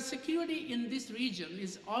 Because security in this region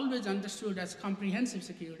is always understood as comprehensive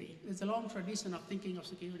security. There's a long tradition of thinking of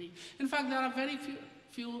security. In fact, there are very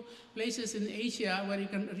few places in Asia where you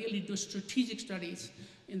can really do strategic studies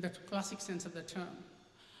in the classic sense of the term.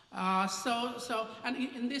 And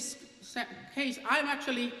in this case, I'm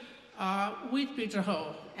actually with Peter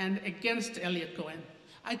Ho and against Elliot Cohen.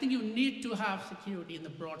 I think you need to have security in the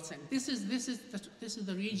broad sense. This is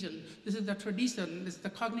the region, this is the tradition, this is the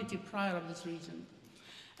cognitive prior of this region.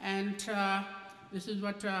 And this is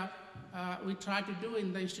what we try to do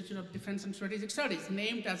in the Institute of Defense and Strategic Studies,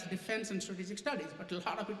 named as Defense and Strategic Studies, but a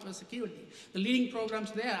lot of it was security. The leading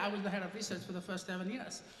programs there, I was the head of research for the first 7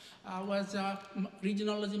 years, was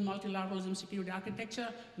regionalism, multilateralism, security architecture,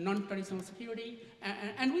 non-traditional security,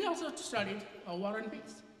 and we also studied war and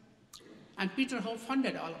peace. And Peter Ho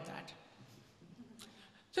funded all of that.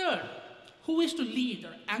 Third, who is to lead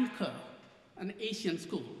or anchor an Asian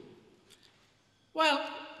school? Well,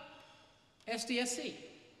 SDSC.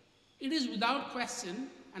 It is without question,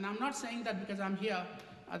 and I'm not saying that because I'm here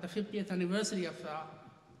at the 50th anniversary of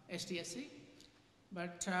SDSC,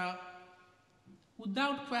 but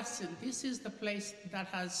without question, this is the place that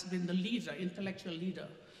has been the leader, intellectual leader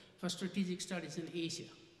for strategic studies in Asia.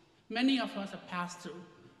 Many of us have passed through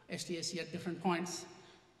SDSC at different points,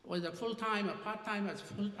 whether full-time or part-time as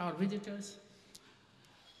our visitors.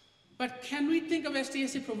 But can we think of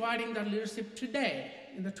SDSC providing that leadership today,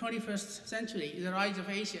 in the 21st century, in the rise of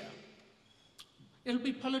Asia? It'll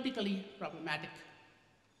be politically problematic.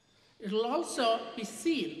 It'll also be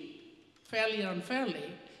seen, fairly or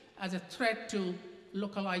unfairly, as a threat to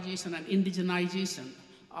localization and indigenization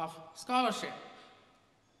of scholarship,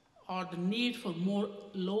 or the need for more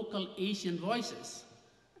local Asian voices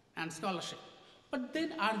and scholarship. But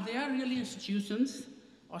then, are there really institutions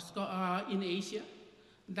in Asia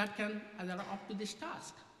that are up to this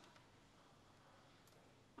task?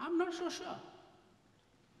 I'm not so sure.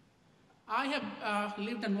 I have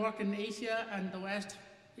lived and worked in Asia and the West,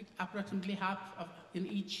 approximately half in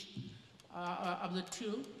each of the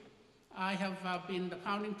two. I have been the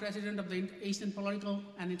founding president of the Asian Political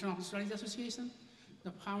and International Studies Association,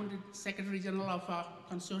 the founded Secretary General of a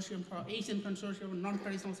consortium for Asian Consortium of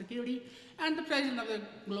Non-Traditional Security, and the president of the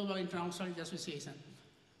Global International Studies Association.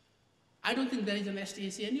 I don't think there is an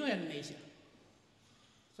SDSC anywhere in Asia.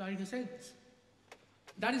 Sorry to say this.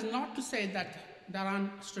 That is not to say that there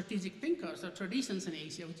aren't strategic thinkers or traditions in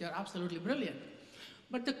Asia which are absolutely brilliant.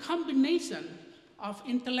 But the combination of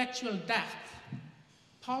intellectual depth,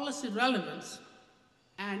 policy relevance,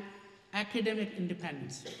 and academic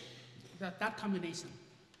independence, that combination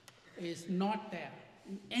is not there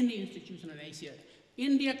in any institution in Asia.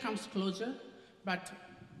 India comes closer, but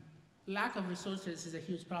lack of resources is a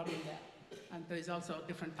huge problem there. And there is also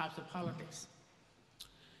different types of politics.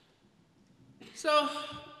 So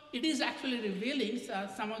it is actually revealing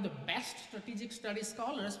some of the best strategic studies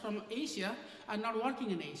scholars from Asia are not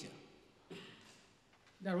working in Asia.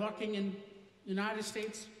 They're working in United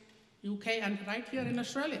States, UK, and right here in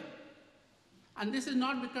Australia. And this is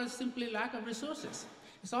not because simply lack of resources.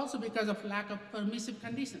 It's also because of lack of permissive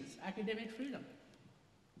conditions, academic freedom.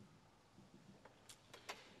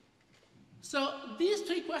 So these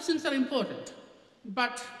three questions are important,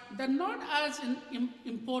 but they're not as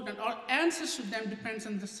important, or answers to them depends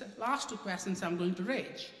on the last two questions I'm going to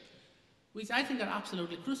raise, which I think are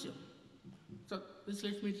absolutely crucial. So this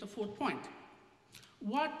leads me to the fourth point.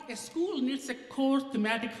 What a school needs a core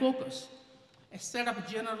thematic focus, a set of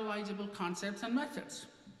generalizable concepts and methods.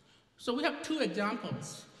 So we have two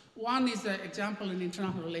examples. One is an example in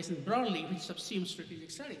international relations broadly, which subsumes strategic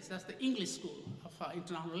studies. That's the English School of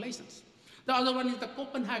International Relations. The other one is the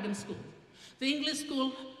Copenhagen School. The English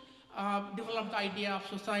School developed the idea of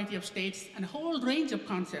society of states and a whole range of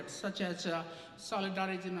concepts, such as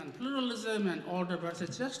solidarism and pluralism and order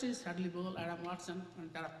versus justice, Hadley Bull, Adam Watson,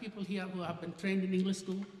 and there are people here who have been trained in English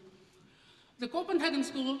school. The Copenhagen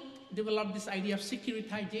School developed this idea of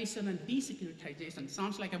securitization and desecuritization.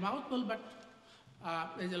 Sounds like a mouthful, but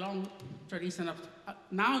there's a long tradition of,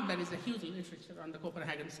 now there is a huge literature on the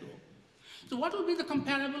Copenhagen School. So what would be the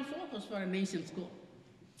comparable focus for an Asian school?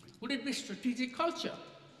 Would it be strategic culture?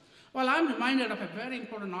 Well, I'm reminded of a very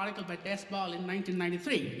important article by Des Ball in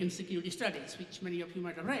 1993 in Security Studies, which many of you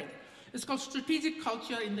might have read. It's called Strategic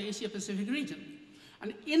Culture in the Asia-Pacific Region.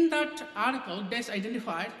 And in that article, Des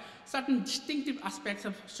identified certain distinctive aspects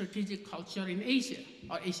of strategic culture in Asia,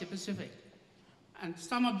 or Asia Pacific. And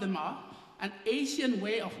some of them are an Asian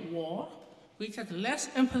way of war, which has less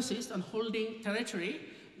emphasis on holding territory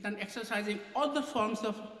than exercising other forms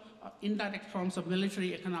of indirect forms of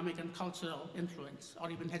military, economic, and cultural influence, or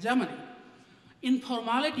even hegemony.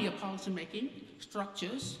 Informality of policymaking,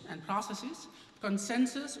 structures and processes,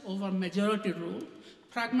 consensus over majority rule,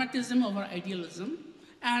 pragmatism over idealism,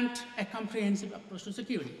 and a comprehensive approach to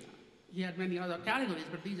security. He had many other categories,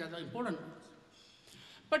 but these are the important ones.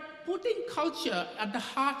 But putting culture at the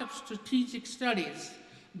heart of strategic studies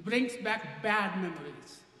brings back bad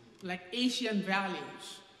memories, like Asian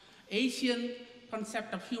values, Asian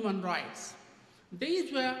concept of human rights.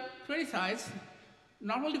 These were criticized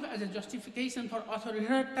not only as a justification for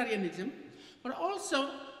authoritarianism, but also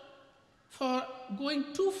for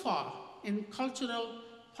going too far in cultural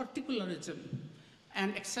particularism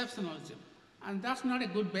and exceptionalism. And that's not a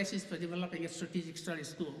good basis for developing a strategic studies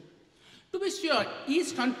school. To be sure,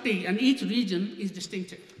 each country and each region is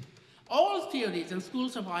distinctive. All theories and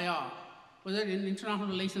schools of IR, whether in international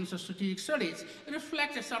relations or strategic studies,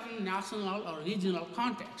 reflect a certain national or regional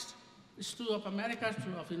context. It's true of America, it's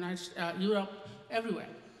true of Europe, everywhere.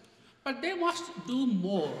 But they must do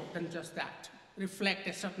more than just that, reflect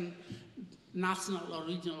a certain national or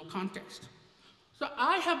regional context. So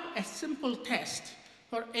I have a simple test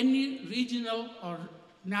for any regional or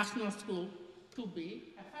national school to be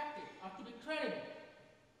effective or to be credible.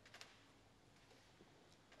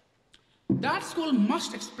 That school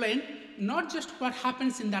must explain not just what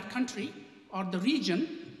happens in that country or the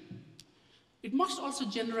region, it must also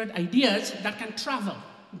generate ideas that can travel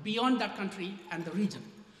beyond that country and the region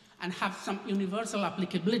and have some universal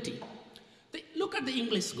applicability. Look at the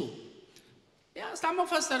English school. Yeah, some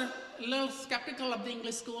of us are a little skeptical of the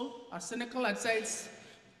English school, or cynical. I'd say it's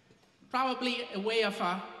probably a way of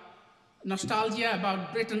nostalgia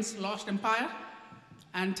about Britain's lost empire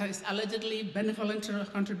and its allegedly benevolent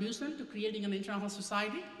contribution to creating an international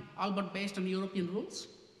society, albeit based on European rules.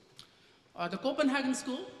 The Copenhagen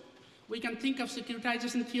school, we can think of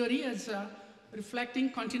securitization theory as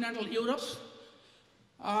reflecting continental Europe's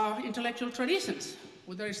intellectual traditions,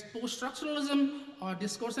 whether it's post-structuralism or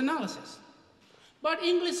discourse analysis. But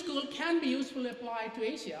English school can be usefully applied to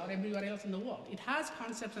Asia or everywhere else in the world. It has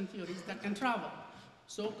concepts and theories that can travel.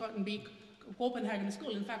 So can be Copenhagen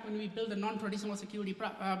school. In fact, when we build a non-traditional security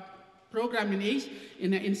program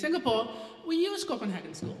in Singapore, we use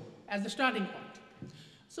Copenhagen school as the starting point.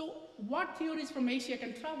 So what theories from Asia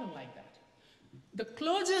can travel like that? The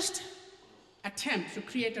closest attempt to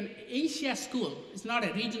create an Asia school, it's not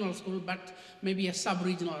a regional school, but maybe a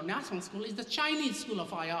sub-regional or national school, is the Chinese school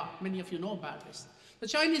of IR. Many of you know about this. The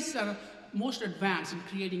Chinese are most advanced in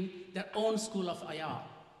creating their own school of IR.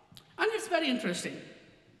 And it's very interesting.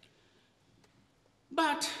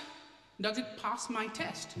 But does it pass my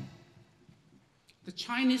test? The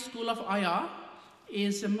Chinese school of IR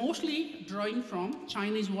is mostly drawing from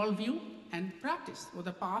Chinese worldview and practice,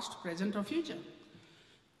 whether past, present, or future.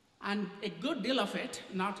 And a good deal of it,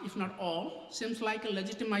 if not all, seems like a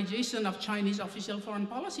legitimization of Chinese official foreign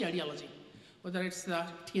policy ideology, whether it's the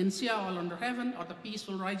Tianxia, all under heaven, or the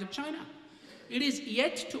peaceful rise of China. It is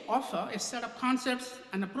yet to offer a set of concepts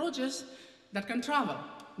and approaches that can travel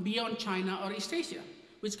beyond China or East Asia,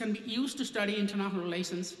 which can be used to study international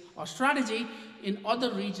relations or strategy in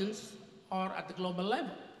other regions or at the global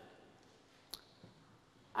level.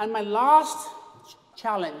 And my last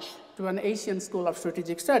challenge to an Asian School of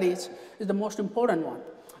Strategic Studies is the most important one.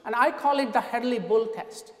 And I call it the Hadley-Bull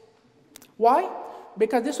test. Why?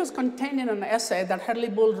 Because this was contained in an essay that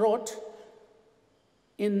Hadley-Bull wrote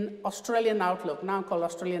in Australian Outlook, now called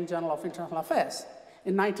Australian Journal of International Affairs,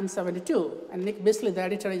 in 1972. And Nick Bisley, the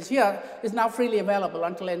editor, is here, is now freely available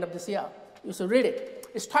until the end of this year. You should read it.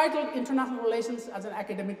 It's titled International Relations as an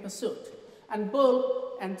Academic Pursuit. And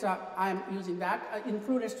Bull, and I'm using that,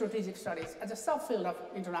 included strategic studies as a subfield of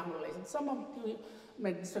international relations. Some of you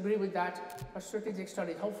may disagree with that, but strategic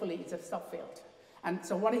studies, hopefully, is a subfield. And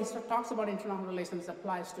so what he talks about international relations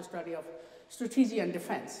applies to study of strategy and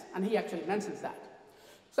defense, and he actually mentions that.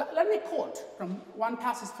 So let me quote from one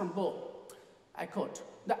passage from Bull. I quote,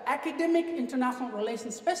 "The academic international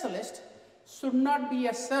relations specialist should not be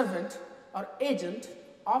a servant or agent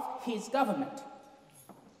of his government.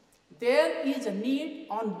 There is a need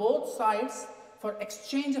on both sides for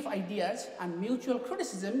exchange of ideas and mutual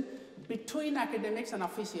criticism between academics and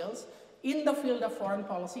officials in the field of foreign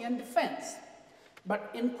policy and defense. But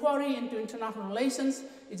inquiry into international relations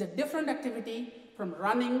is a different activity from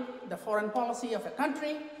running the foreign policy of a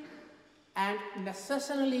country and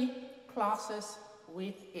necessarily clashes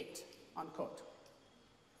with it, unquote.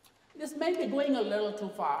 This may be going a little too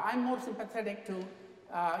far. I'm more sympathetic to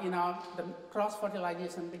the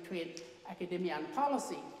cross-fertilization between academia and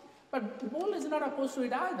policy. But Bull is not opposed to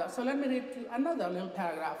it either. So let me read you another little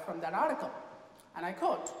paragraph from that article. And I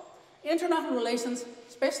quote, international relations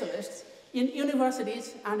specialists in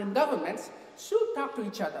universities and in governments should talk to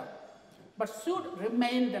each other, but should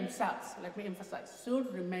remain themselves. Let me emphasize,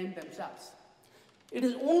 should remain themselves. It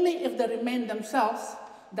is only if they remain themselves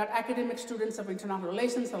that academic students of international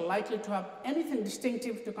relations are likely to have anything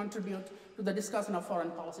distinctive to contribute to the discussion of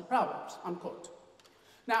foreign policy problems, unquote.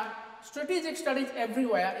 Now, strategic studies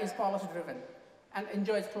everywhere is policy-driven and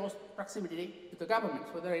enjoys close proximity to the governments,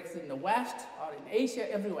 whether it's in the West or in Asia,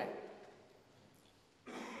 everywhere.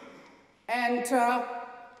 And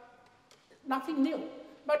nothing new.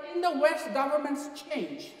 But in the West, governments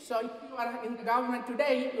change. So if you are in the government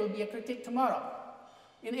today, you'll be a critic tomorrow.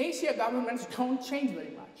 In Asia, governments don't change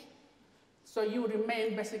very much. So you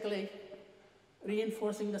remain basically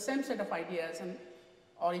reinforcing the same set of ideas,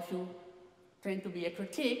 or if you tend to be a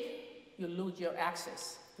critique, you lose your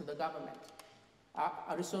access to the government,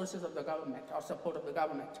 resources of the government, or support of the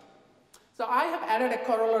government. So I have added a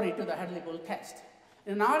corollary to the Hadley-Bull test.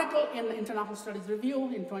 In an article in the International Studies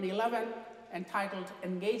Review in 2011 entitled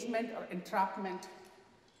Engagement or Entrapment,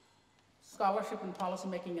 Scholarship and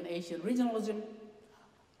Policymaking in Asian Regionalism,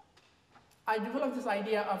 I developed this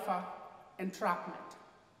idea of entrapment.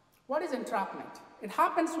 What is entrapment? It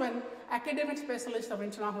happens when academic specialists of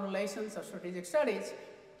international relations or strategic studies,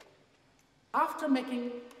 after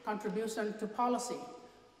making contribution to policy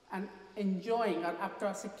and enjoying or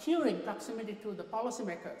after securing proximity to the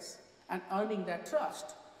policymakers and earning their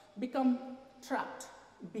trust, become trapped,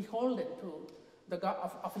 beholden to the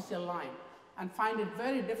official line, and find it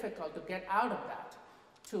very difficult to get out of that,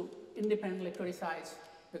 to independently criticize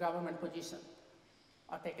the government position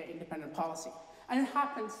or take an independent policy. And it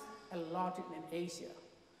happens a lot in Asia.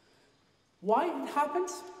 Why it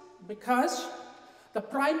happens? Because the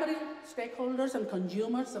primary stakeholders and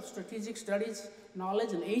consumers of strategic studies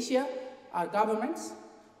knowledge in Asia are governments,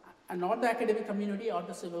 and not the academic community or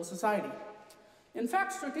the civil society. In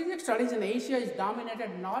fact, strategic studies in Asia is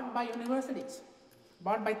dominated not by universities,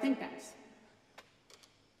 but by think tanks,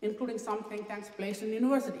 including some think tanks placed in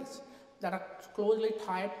universities that are closely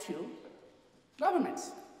tied to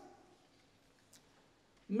governments.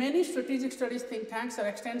 Many strategic studies think tanks are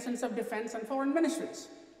extensions of defense and foreign ministries,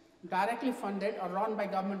 directly funded or run by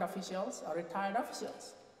government officials or retired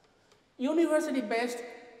officials. University-based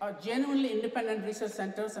or genuinely independent research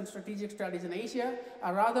centers and strategic studies in Asia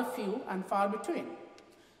are rather few and far between.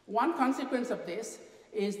 One consequence of this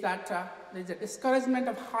is that there's a discouragement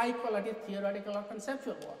of high-quality theoretical or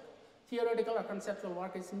conceptual work. Theoretical or conceptual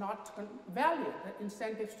work is not valued. The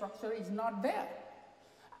incentive structure is not there.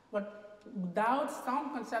 But without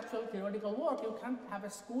sound conceptual theoretical work, you can't have a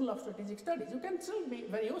school of strategic studies. You can still be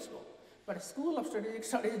very useful, but a school of strategic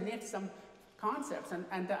studies needs some concepts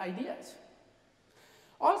and the ideas.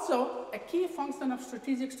 Also, a key function of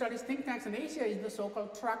strategic studies think tanks in Asia is the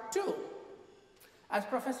so-called track 2. As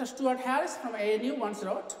Professor Stuart Harris from ANU once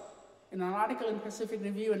wrote in an article in Pacific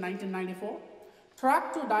Review in 1994,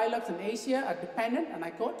 track 2 dialogues in Asia are dependent, and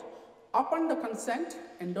I quote, upon the consent,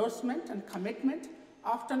 endorsement, and commitment,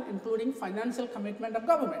 often including financial commitment of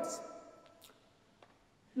governments.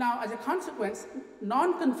 Now, as a consequence,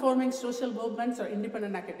 non-conforming social movements or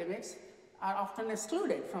independent academics are often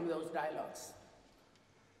excluded from those dialogues.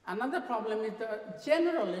 Another problem is the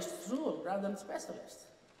generalist rule rather than specialists.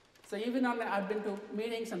 So even I've been to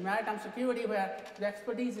meetings on maritime security where the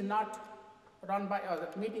expertise is not run by, or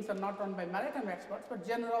the meetings are not run by maritime experts, but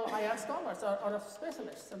general IR scholars or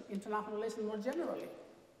specialists in international relations more generally.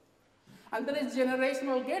 And there is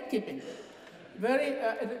generational gatekeeping,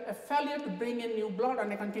 a failure to bring in new blood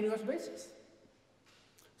on a continuous basis.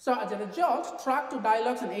 So as a result, track 2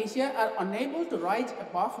 dialogues in Asia are unable to rise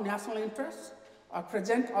above national interests or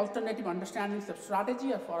present alternative understandings of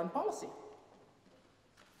strategy or foreign policy.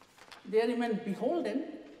 They remain beholden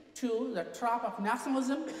to the trap of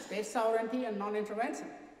nationalism, state sovereignty, and non-intervention.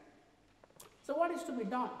 So what is to be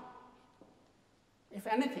done, if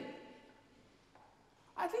anything?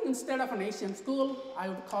 I think instead of an Asian school, I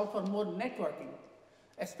would call for more networking,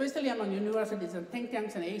 especially among universities and think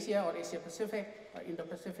tanks in Asia or Asia Pacific or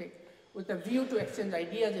Indo-Pacific, with a view to exchange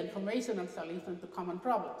ideas, information, and solutions to common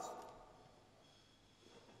problems.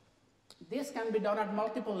 This can be done at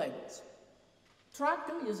multiple levels. Track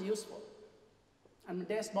 2 is useful.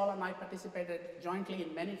 Des Ball and I participated jointly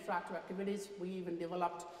in many track 2 activities. We even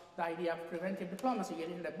developed the idea of preventive diplomacy. We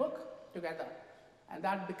edited a book together. and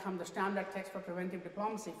that becomes the standard text for preventive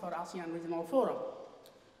diplomacy for ASEAN Regional Forum.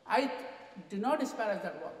 I do not disparage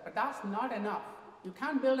that work, but that's not enough. You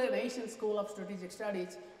can't build an Asian School of Strategic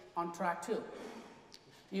Studies on track 2.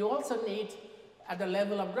 You also need, at the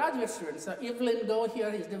level of graduate students, so Evelyn Go here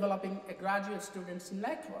is developing a graduate students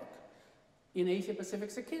network in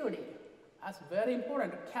Asia-Pacific security. That's very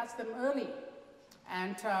important to catch them early,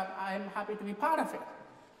 and I'm happy to be part of it.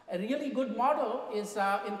 A really good model is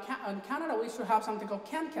in Canada, we used to have something called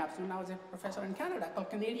CanCAPS when I was a professor in Canada, called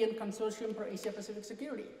Canadian Consortium for Asia-Pacific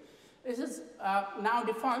Security. This is now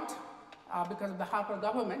defunct because of the Harper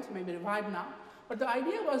government, maybe revived now. But the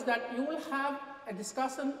idea was that you will have a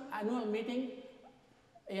discussion annual meeting,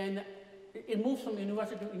 and it moves from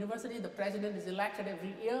university to university. The president is elected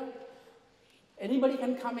every year. Anybody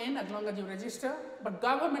can come in as long as you register, but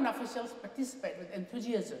government officials participate with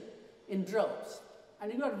enthusiasm in droves.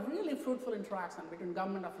 And you have really fruitful interaction between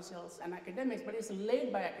government officials and academics, but it's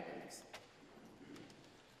led by academics.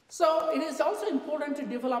 So it is also important to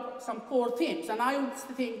develop some core themes, and I would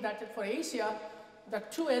think that for Asia, there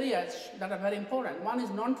are 2 areas that are very important. One is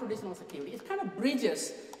non-traditional security. It kind of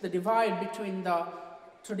bridges the divide between the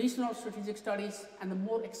traditional strategic studies and the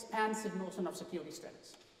more expansive notion of security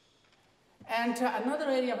studies. And another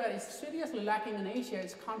area where it's seriously lacking in Asia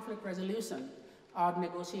is conflict resolution or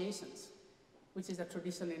negotiations, which is a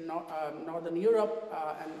tradition in Northern Europe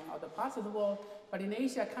and other parts of the world. But in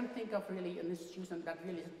Asia, I can't think of really an institution that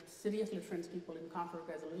really seriously trains people in conflict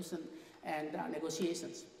resolution and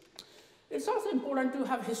negotiations. It's also important to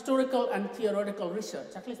have historical and theoretical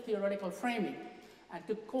research, at least theoretical framing. And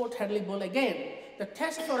to quote Hadley Bull again, the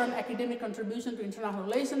test for an academic contribution to international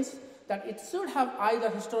relations, that it should have either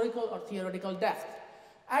historical or theoretical depth.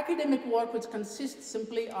 Academic work which consists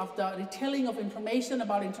simply of the retelling of information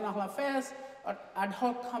about international affairs or ad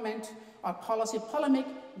hoc comment or policy polemic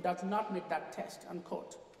does not meet that test,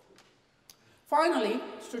 unquote. Finally,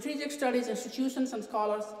 strategic studies institutions and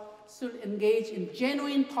scholars should engage in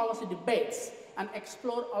genuine policy debates and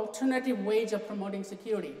explore alternative ways of promoting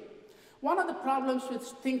security. One of the problems with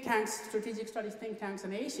think tanks, strategic studies think tanks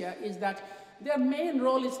in Asia, is that their main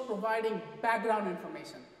role is providing background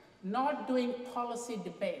information, not doing policy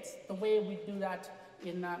debates the way we do that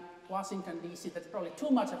in Washington, D.C. That's probably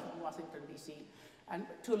too much of it in Washington, D.C., and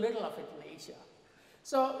too little of it in Asia.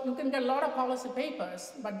 So you can get a lot of policy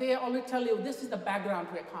papers, but they only tell you this is the background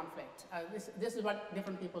to a conflict. This is what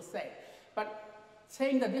different people say. But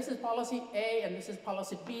saying that this is policy A and this is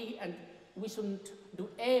policy B, and we shouldn't do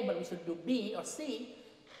A, but we should do B or C,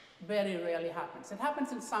 very rarely happens. It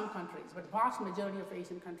happens in some countries, but vast majority of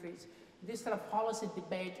Asian countries, this sort of policy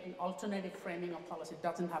debate and alternative framing of policy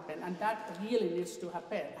doesn't happen, and that really needs to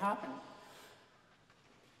happen.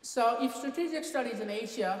 So if strategic studies in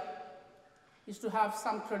Asia is to have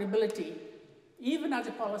some credibility, even as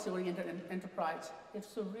a policy-oriented enterprise, it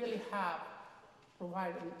should really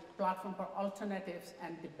provide a platform for alternatives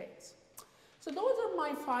and debates. So those are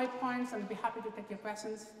my 5 points. I'll be happy to take your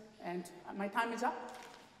questions, and my time is up.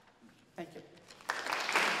 Thank you.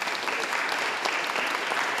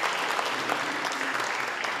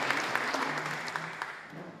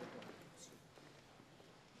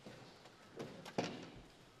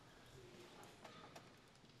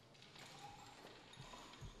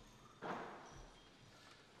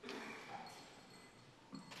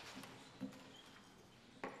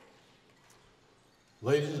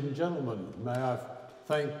 Ladies and gentlemen, may I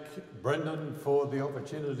thank Brendan for the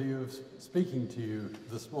opportunity of speaking to you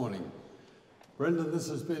this morning. Brendan, this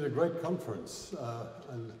has been a great conference,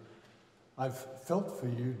 and I've felt for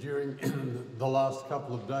you during the last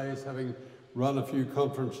couple of days, having run a few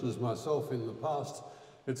conferences myself in the past.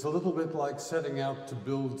 It's a little bit like setting out to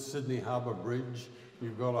build Sydney Harbour Bridge.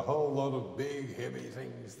 You've got a whole lot of big, heavy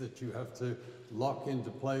things that you have to lock into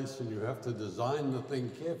place, and you have to design the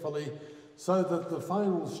thing carefully so that the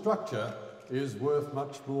final structure is worth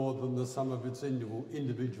much more than the sum of its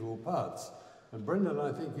individual parts. And Brendan,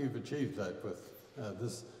 I think you've achieved that with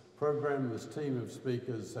this program, this team of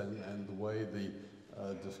speakers, and the way the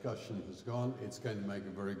discussion has gone. It's going to make a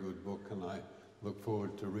very good book, and I look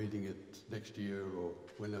forward to reading it next year or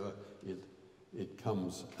whenever it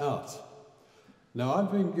comes out. Now,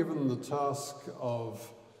 I've been given the task of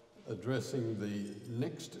addressing the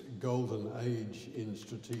next golden age in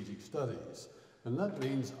strategic studies, and that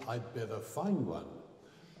means I'd better find one.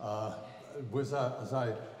 As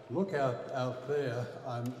I look out there,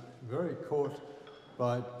 I'm very caught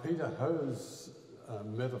by Peter Ho's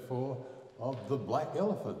metaphor of the black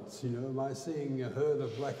elephants. You know, am I seeing a herd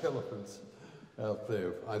of black elephants out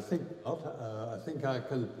there? I think I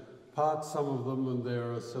can part some of them, and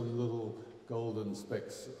there are some little golden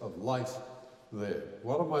specks of light there.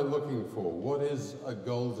 What am I looking for? What is a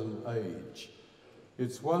golden age?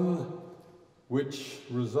 It's one which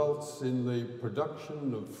results in the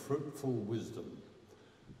production of fruitful wisdom.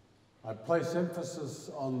 I place emphasis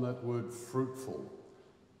on that word fruitful.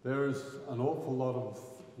 There is an awful lot of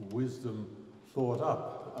wisdom thought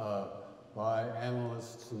up by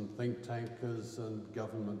analysts and think tankers and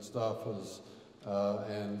government staffers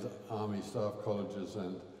and army staff colleges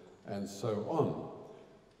and so on.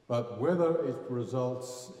 But whether it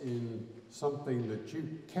results in something that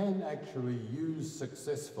you can actually use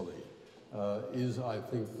successfully is, I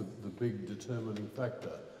think, the big determining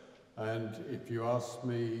factor. And if you ask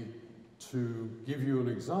me to give you an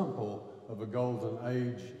example of a golden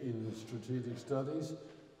age in strategic studies,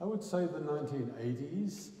 I would say the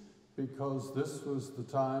 1980s, because this was the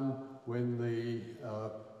time when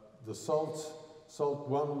the SALT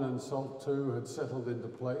 1 and SALT 2 had settled into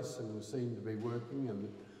place and were seen to be working,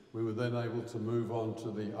 and we were then able to move on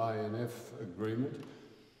to the INF agreement.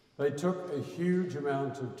 They took a huge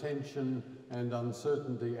amount of tension and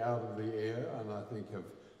uncertainty out of the air, and I think have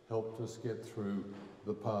helped us get through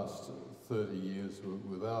the past 30 years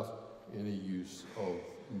without any use of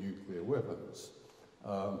nuclear weapons.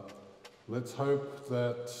 Let's hope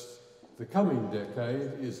that the coming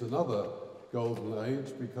decade is another golden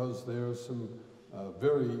age, because there are some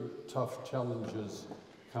very tough challenges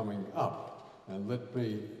coming up. And let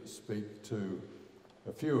me speak to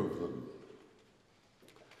a few of them.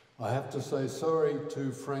 I have to say sorry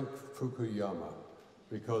to Frank Fukuyama,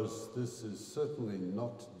 because this is certainly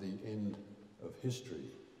not the end of history.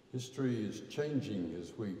 History is changing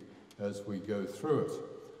as we go through it.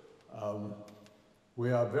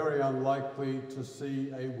 We are very unlikely to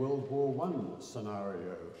see a World War I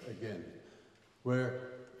scenario again, where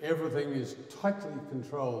everything is tightly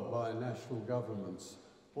controlled by national governments,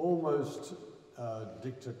 almost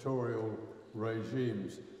dictatorial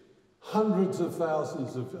regimes. Hundreds of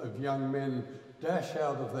thousands of young men dash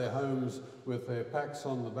out of their homes with their packs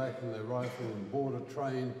on the back and their rifle and board a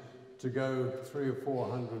train to go 300 or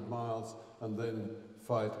 400 miles and then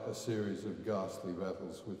fight a series of ghastly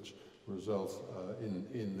battles which result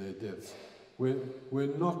in their deaths.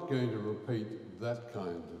 We're not going to repeat that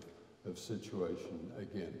kind of situation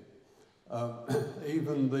again.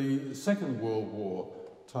 Even the Second World War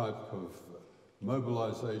type of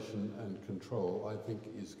mobilization and control, I think,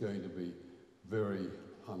 is going to be very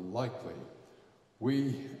unlikely.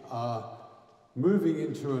 We are moving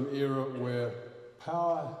into an era where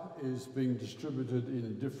power is being distributed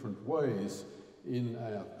in different ways in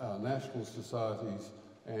our national societies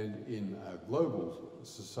and in our global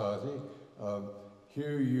society.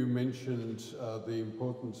 Hugh, you mentioned the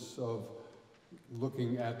importance of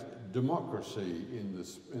looking at democracy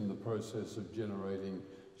in the process of generating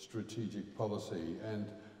strategic policy, and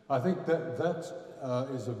I think that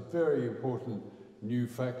is a very important new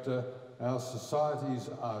factor. Our societies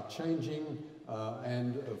are changing,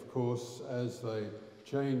 and of course, as they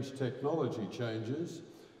change, technology changes,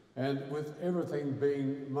 and with everything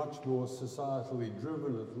being much more societally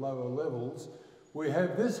driven at lower levels, we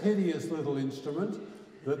have this hideous little instrument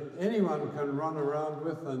that anyone can run around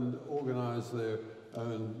with and organise their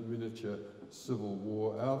own miniature civil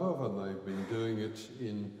war out of, and they've been doing it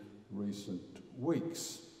in recent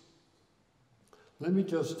weeks. Let me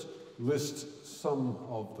just list some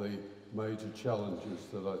of the major challenges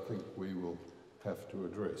that I think we will have to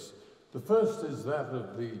address. The first is that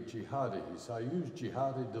of the jihadis. I use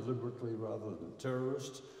jihadi deliberately rather than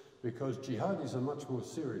terrorists, because jihadis are much more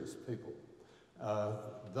serious people.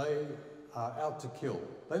 They are out to kill.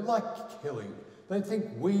 They like killing. They think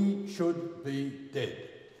we should be dead.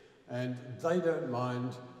 And they don't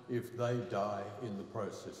mind if they die in the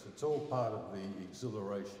process. It's all part of the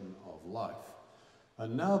exhilaration of life.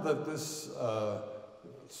 And now that this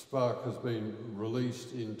spark has been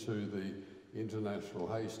released into the international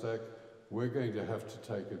haystack, we're going to have to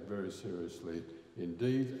take it very seriously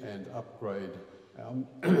indeed and upgrade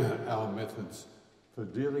our methods for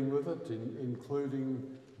dealing with it,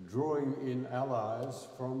 including drawing in allies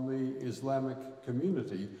from the Islamic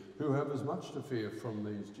community who have as much to fear from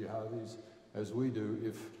these jihadis as we do,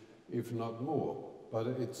 if not more. But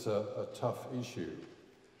it's a tough issue.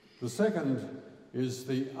 The second is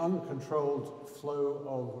the uncontrolled flow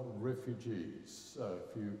of refugees.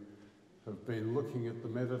 If you have been looking at the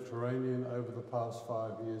Mediterranean over the past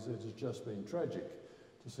 5 years, it has just been tragic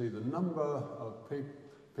to see the number of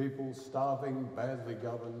people starving, badly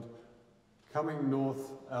governed, coming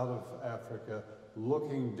north out of Africa,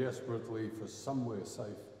 looking desperately for somewhere safe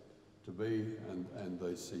to be, and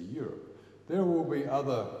they see Europe. There will be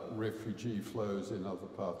other refugee flows in other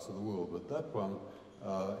parts of the world, but that one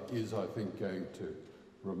is, I think, going to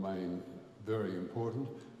remain very important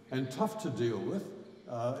and tough to deal with.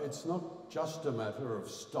 It's not just a matter of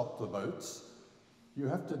stop the boats. You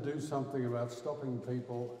have to do something about stopping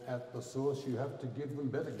people at the source. You have to give them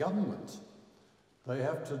better government. They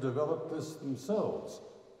have to develop this themselves.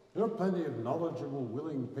 There are plenty of knowledgeable,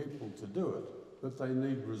 willing people to do it, but they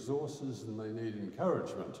need resources and they need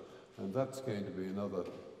encouragement, and that's going to be another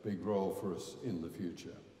big role for us in the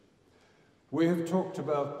future. We have talked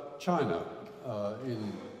about China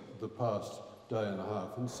in the past day and a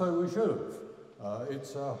half, and so we should have.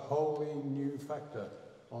 It's a wholly new factor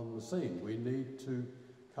on the scene. We need to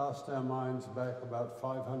cast our minds back about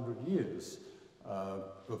 500 years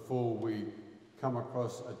before we come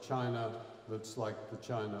across a China that's like the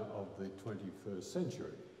China of the 21st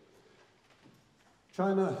century.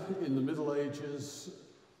 China in the Middle Ages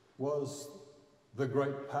was the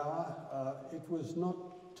great power. It was not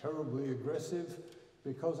terribly aggressive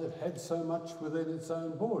because it had so much within its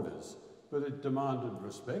own borders, but it demanded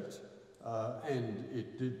respect and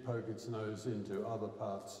it did poke its nose into other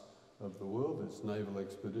parts of the world. Its naval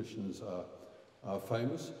expeditions are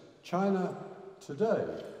famous. China today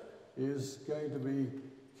is going to be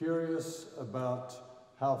curious about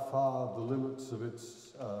how far the limits of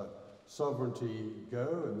its sovereignty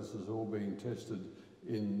go, and this is all being tested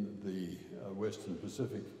in the Western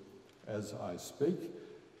Pacific as I speak.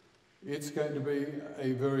 It's going to be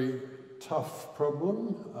a very tough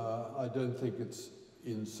problem. I don't think it's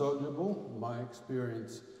insoluble. My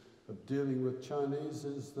experience of dealing with Chinese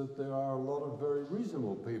is that there are a lot of very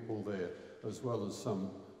reasonable people there, as well as some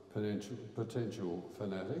potential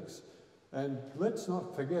fanatics. And let's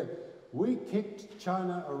not forget, we kicked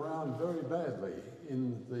China around very badly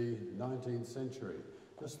in the 19th century.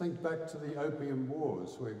 Just think back to the Opium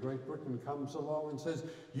Wars, where Great Britain comes along and says,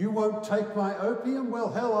 "You won't take my opium?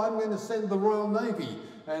 Well, hell, I'm going to send the Royal Navy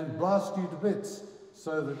and blast you to bits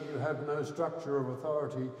so that you have no structure of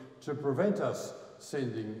authority to prevent us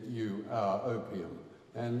sending you our opium."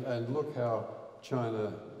 And look how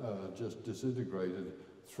China just disintegrated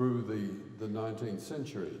through the 19th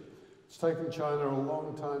century. It's taken China a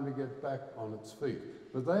long time to get back on its feet,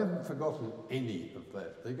 but they haven't forgotten any of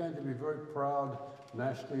that. They're going to be very proud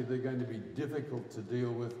nationally. They're going to be difficult to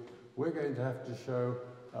deal with. We're going to have to show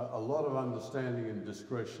a lot of understanding and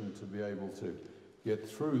discretion to be able to get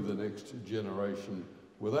through the next generation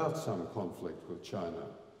without some conflict with China.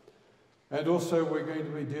 And also we're going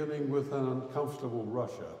to be dealing with an uncomfortable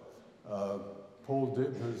Russia. Paul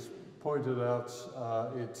Dibb has pointed out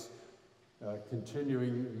its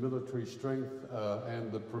continuing military strength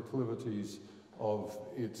and the proclivities of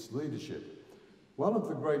its leadership. One of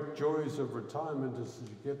the great joys of retirement is that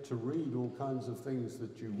you get to read all kinds of things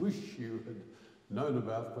that you wish you had known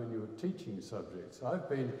about when you were teaching subjects. I've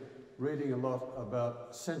been reading a lot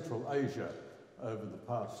about Central Asia over the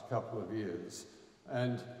past couple of years.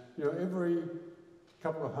 And you know, every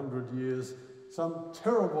couple of hundred years, some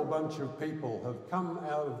terrible bunch of people have come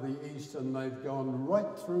out of the East and they've gone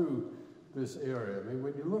right through this area. I mean,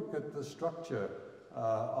 when you look at the structure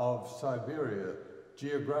of Siberia,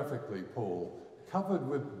 geographically, Paul, covered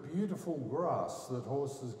with beautiful grass that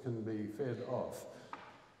horses can be fed off.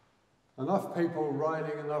 Enough people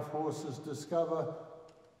riding enough horses discover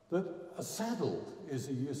that a saddle is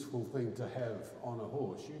a useful thing to have on a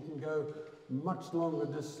horse. You can go much longer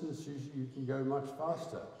distance, you can go much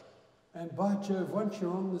faster. And by Jove, once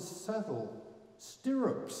you're on this saddle,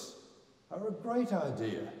 stirrups are a great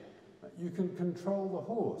idea. You can control the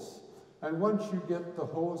horse. And once you get the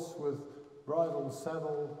horse with bridle,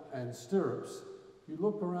 saddle, and stirrups, you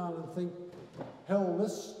look around and think, hell,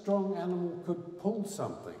 this strong animal could pull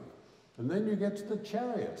something. And then you get to the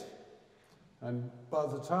chariot. And by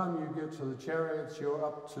the time you get to the chariots, you're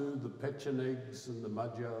up to the Pechenegs and the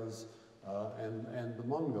Magyars and the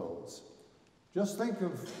Mongols. Just think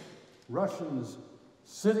of Russians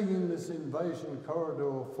sitting in this invasion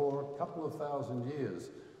corridor for a couple of thousand years.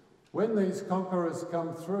 When these conquerors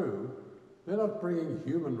come through, they're not bringing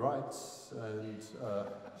human rights and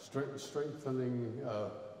strengthening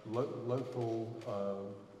local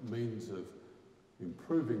means of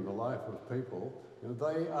improving the life of people. You know,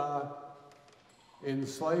 they are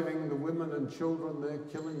enslaving the women and children, they're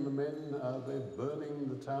killing the men, they're burning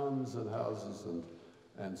the towns and houses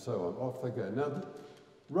and so on. Off they go. Now, the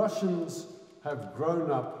Russians have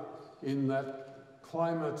grown up in that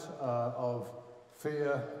climate of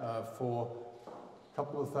fear for a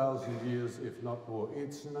couple of thousand years, if not more.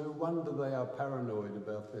 It's no wonder they are paranoid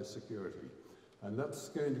about their security. And that's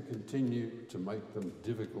going to continue to make them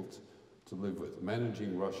difficult to live with.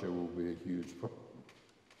 Managing Russia will be a huge problem.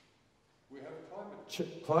 We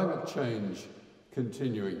have climate change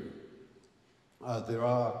continuing. There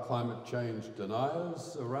are climate change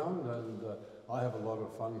deniers around, and I have a lot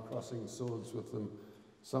of fun crossing swords with them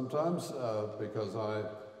sometimes because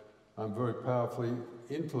I'm very powerfully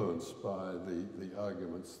influenced by the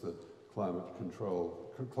arguments that climate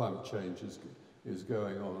change is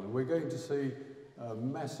going on. And we're going to see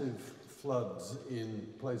massive floods in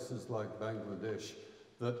places like Bangladesh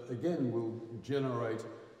that again will generate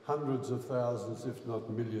hundreds of thousands, if not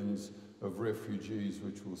millions, of refugees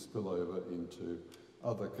which will spill over into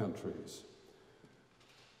other countries.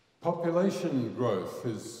 Population growth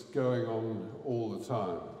is going on all the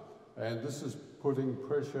time, and this is putting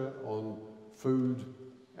pressure on food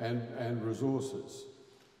and resources.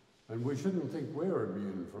 And we shouldn't think we're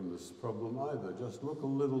immune from this problem either. Just look a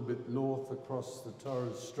little bit north across the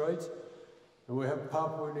Torres Strait, and we have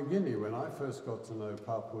Papua New Guinea. When I first got to know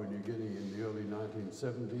Papua New Guinea in the early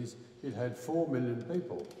 1970s, it had 4 million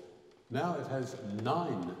people. Now it has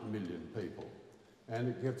 9 million people, and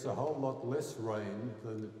it gets a whole lot less rain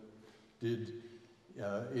than it did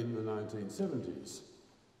in the 1970s.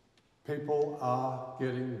 People are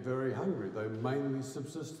getting very hungry. They're mainly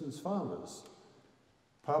subsistence farmers.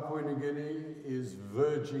 Papua New Guinea is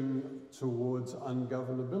verging towards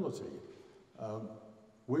ungovernability.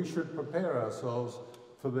 We should prepare ourselves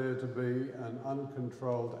for there to be an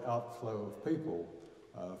uncontrolled outflow of people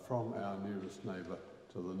from our nearest neighbour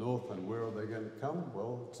to the north. And where are they going to come?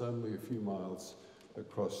 Well, it's only a few miles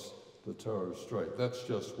across the Torres Strait. That's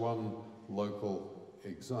just one local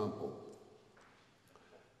example.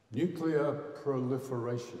 Nuclear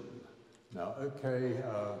proliferation. Now, okay,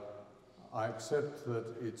 I accept that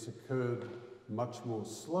it's occurred much more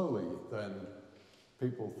slowly than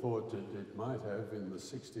people thought it might have in the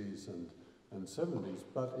 60s and 70s,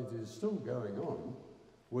 but it is still going on.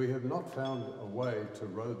 We have not found a way to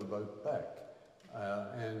row the boat back.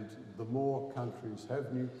 And the more countries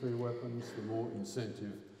have nuclear weapons, the more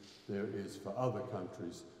incentive there is for other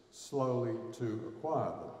countries slowly to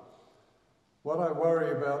acquire them. What I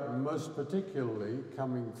worry about most particularly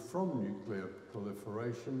coming from nuclear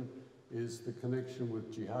proliferation is the connection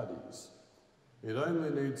with jihadis. It only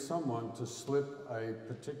needs someone to slip a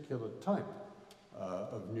particular type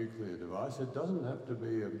of nuclear device. It doesn't have to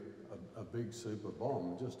be a big super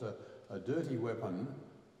bomb, just a dirty weapon,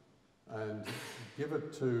 and give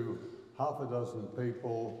it to half a dozen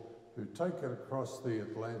people who take it across the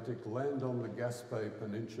Atlantic, land on the Gaspé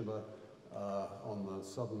Peninsula on the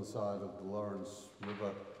southern side of the Lawrence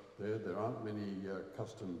River there. There aren't many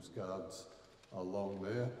customs guards along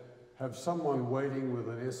there. Have someone waiting with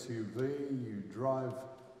an SUV, you drive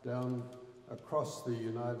down across the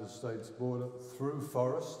United States border through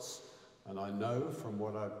forests, and I know from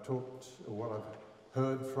what I've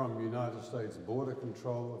heard from United States Border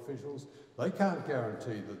Control officials, they can't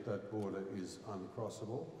guarantee that that border is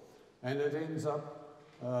uncrossable, and it ends up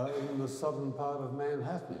in the southern part of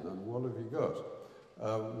Manhattan, and what have you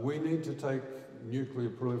got? We need to take nuclear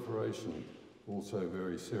proliferation also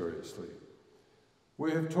very seriously.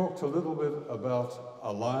 We have talked a little bit about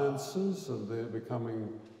alliances, and they're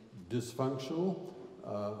becoming dysfunctional.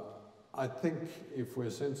 I think if we're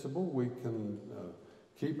sensible, we can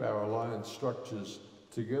keep our alliance structures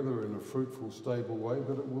together in a fruitful, stable way,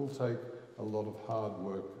 but it will take a lot of hard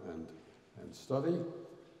work and study.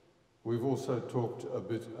 We've also talked a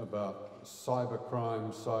bit about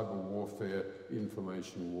cybercrime, cyber warfare,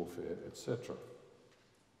 information warfare, etc.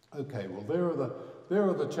 Okay, well, there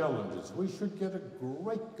are the challenges. We should get a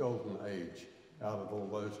great golden age out of all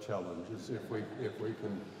those challenges if we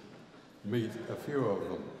can meet a few of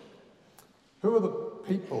them. Who are the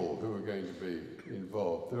people who are going to be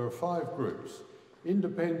involved? There are 5 groups.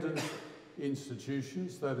 Independent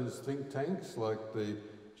institutions, that is think tanks like the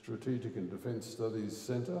Strategic and Defence Studies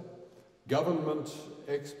Centre, government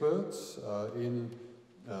experts in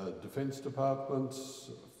defence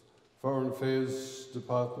departments, foreign affairs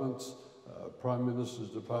departments, prime minister's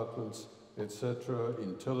departments, etc.,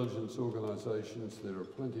 intelligence organisations, there are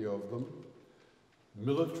plenty of them,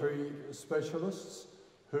 military specialists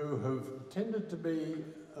who have tended to be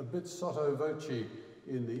a bit sotto voce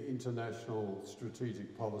in the international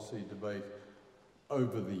strategic policy debate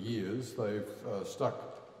over the years. They've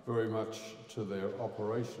stuck very much to their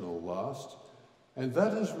operational last, and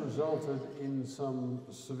that has resulted in some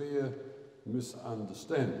severe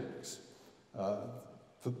misunderstandings.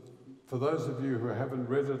 For those of you who haven't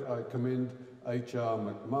read it, I commend H.R.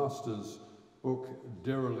 McMaster's book,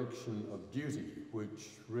 Dereliction of Duty, which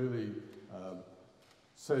really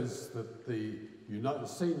says that the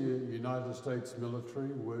senior United States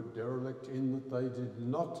military were derelict in that they did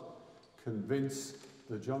not convince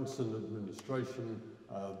the Johnson administration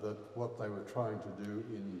that what they were trying to do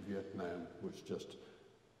in Vietnam was just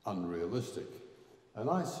unrealistic. And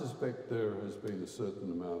I suspect there has been a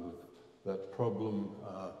certain amount of that problem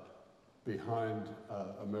behind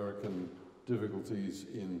American difficulties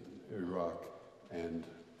in Iraq and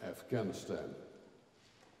Afghanistan.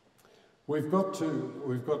 We've got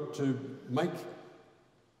to make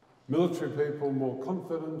military people more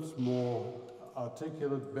confident, more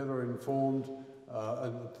articulate, better informed,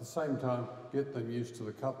 and at the same time get them used to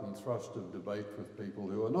the cut and thrust of debate with people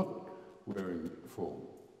who are not wearing uniform.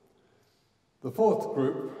 The fourth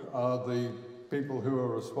group are the people who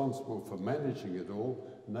are responsible for managing it all,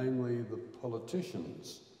 namely the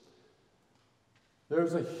politicians. There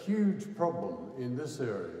is a huge problem in this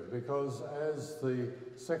area because as the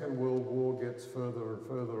Second World War gets further and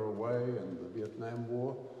further away and the Vietnam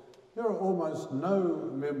War, there are almost no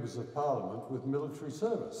members of Parliament with military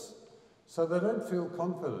service. So they don't feel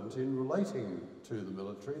confident in relating to the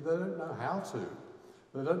military. They don't know how to.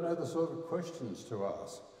 They don't know the sort of questions to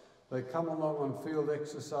ask. They come along on field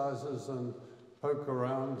exercises and poke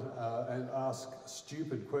around and ask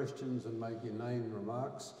stupid questions and make inane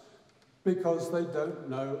remarks because they don't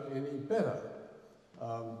know any better.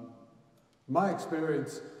 My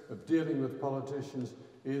experience of dealing with politicians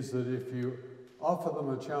is that if you offer them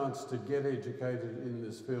a chance to get educated in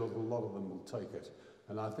this field, a lot of them will take it.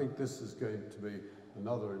 And I think this is going to be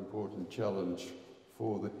another important challenge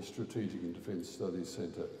for the Strategic and Defence Studies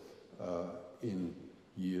Centre in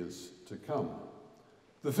years to come.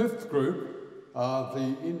 The fifth group are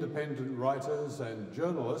the independent writers and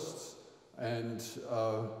journalists, and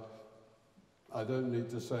I don't need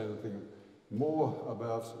to say anything more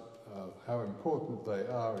about how important they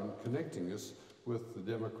are in connecting us with the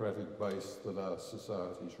democratic base that our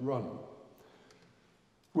societies run.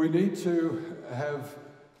 We need to have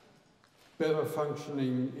better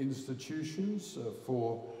functioning institutions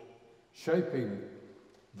for shaping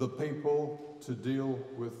the people to deal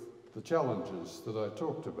with the challenges that I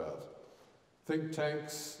talked about. Think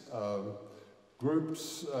tanks,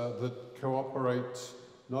 groups that cooperate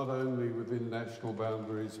not only within national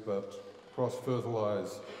boundaries but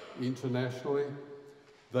cross-fertilise internationally.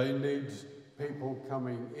 They need people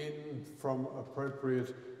coming in from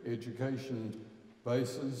appropriate education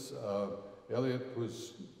bases. Elliot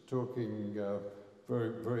was talking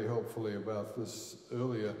very helpfully about this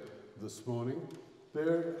earlier this morning.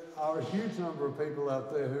 There are a huge number of people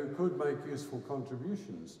out there who could make useful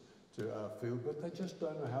contributions to our field, but they just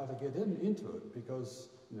don't know how to get into it because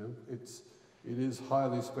it is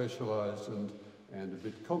highly specialised and a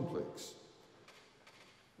bit complex.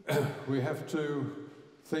 We have to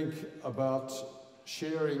think about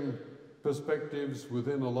sharing perspectives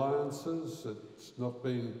within alliances. It's not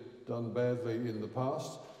been done badly in the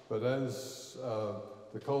past, but as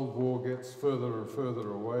the Cold War gets further and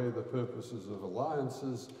further away, the purposes of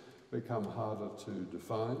alliances become harder to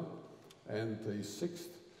define. And the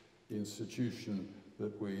sixth institution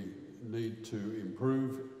that we need to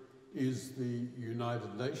improve is the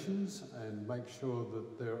United Nations, and make sure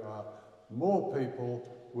that there are more people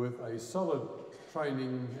with a solid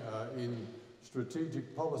training in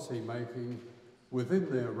strategic policy making within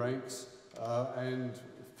their ranks and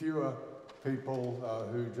fewer people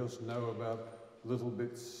who just know about little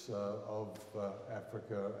bits of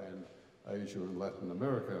Africa and Asia and Latin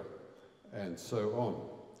America and so on.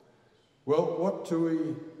 Well, what do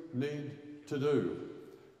we need to do?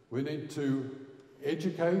 We need to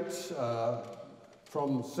educate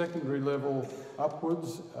from secondary level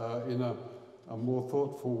upwards in a more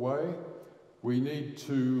thoughtful way. We need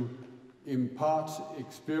to impart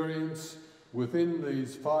experience within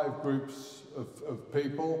these 5 groups of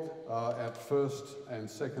people at first and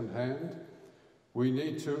second hand. We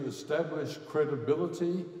need to establish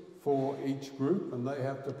credibility for each group, and they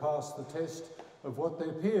have to pass the test of what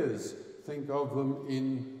their peers think of them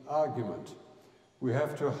in argument. We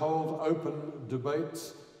have to hold open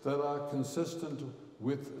debates that are consistent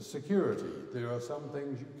with security. There are some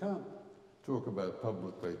things you can't talk about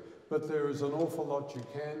publicly, but there is an awful lot you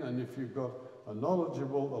can, and if you've got a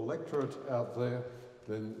knowledgeable electorate out there,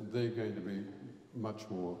 then they're going to be much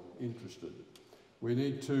more interested. We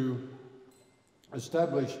need to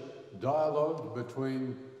establish dialogue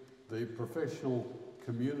between the professional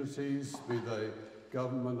communities, be they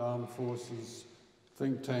government, armed forces,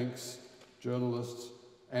 think tanks, journalists,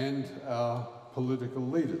 and our political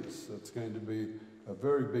leaders. That's going to be a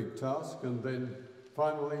very big task. And then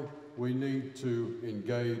finally, we need to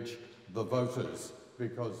engage the voters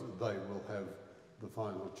because they will have the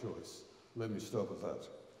final choice. Let me stop at that.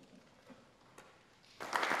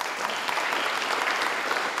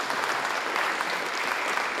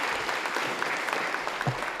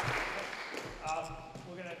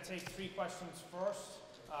 take 3 questions first.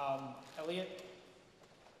 Elliot,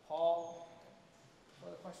 Paul,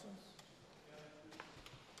 further questions?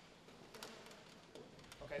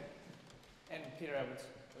 Okay. And Peter Edwards,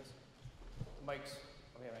 please. The mic's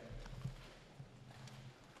over here, right?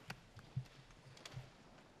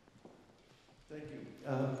 Thank you.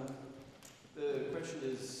 The question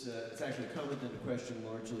is, it's actually a comment and a question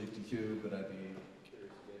largely to you, but I'd be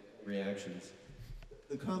curious to get reactions.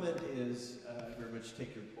 The comment is, I very much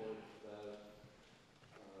take your point about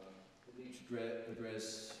the need to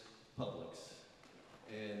address publics.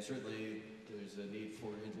 And certainly there's a need for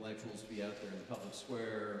intellectuals to be out there in the public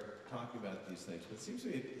square talking about these things. But it seems to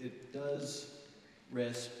me it does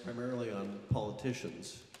rest primarily on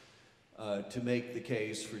politicians to make the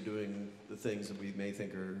case for doing the things that we may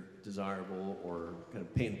think are desirable or kind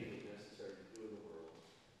of painfully necessary to do in the world.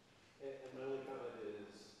 And my only comment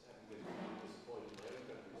is, having been disappointed in my own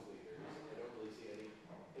country's leaders, I don't really see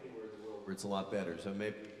anywhere in the world where it's a lot better. So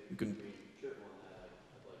maybe you can be cheerful on that.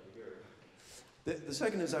 I'd like to hear it. The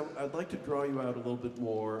second is, I'd like to draw you out a little bit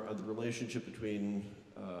more of the relationship between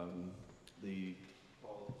the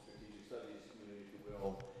strategic studies community, if you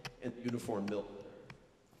will, and the uniformed military.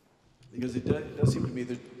 Because it does seem to me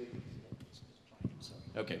that,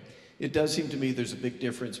 okay, it does seem to me there's a big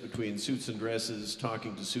difference between suits and dresses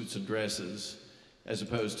talking to suits and dresses, as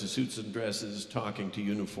opposed to suits and dresses talking to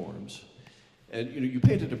uniforms. And you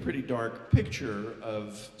painted a pretty dark picture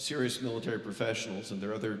of serious military professionals, and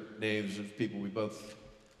there are other names of people we both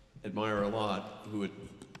admire a lot who would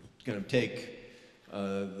kind of take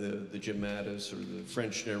the Jim Mattis or the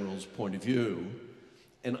French general's point of view.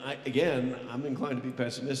 And I'm inclined to be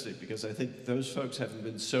pessimistic because I think those folks haven't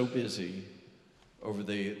been so busy over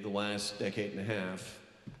the last decade and a half.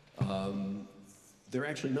 They're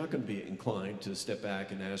actually not going to be inclined to step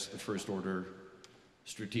back and ask the first order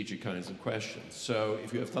strategic kinds of questions. So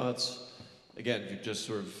if you have thoughts, again, if you just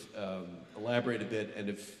sort of elaborate a bit, and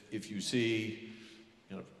if you see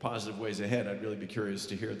positive ways ahead, I'd really be curious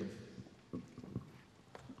to hear them.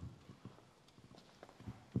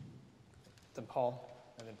 Then Paul.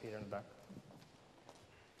 And then Peter in the back.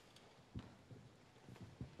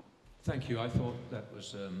 Thank you. I thought that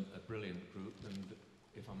was a brilliant group, and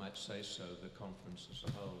if I might say so, the conference as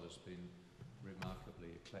a whole has been remarkably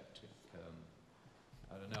eclectic.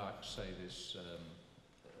 I don't know, I can say this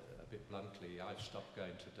a bit bluntly, I've stopped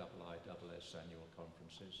going to IISS annual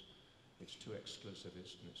conferences. It's too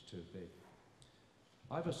exclusivist and it's too big.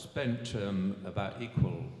 I've spent about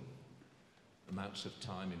equal amounts of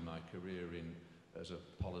time in my career as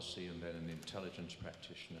a policy and then an intelligence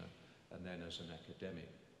practitioner and then as an academic.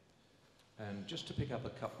 And just to pick up a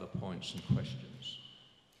couple of points and questions.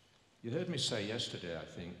 You heard me say yesterday, I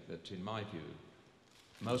think, that in my view,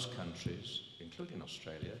 most countries, including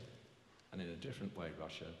Australia, and in a different way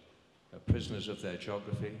Russia, are prisoners of their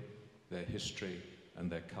geography, their history,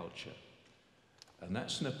 and their culture. And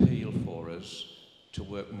that's an appeal for us to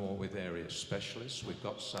work more with area specialists. We've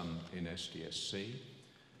got some in SDSC.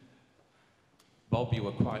 Bob, you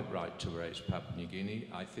were quite right to raise Papua New Guinea.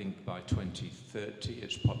 I think by 2030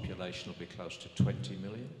 its population will be close to 20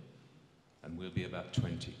 million, and we'll be about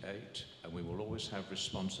 28, and we will always have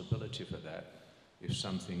responsibility for that if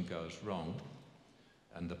something goes wrong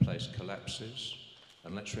and the place collapses.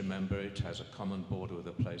 And let's remember it has a common border with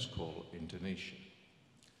a place called Indonesia.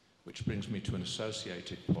 Which brings me to an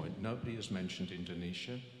associated point. Nobody has mentioned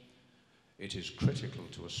Indonesia. It is critical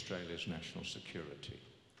to Australia's national security.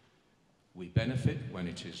 We benefit when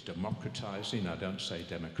it is democratising, I don't say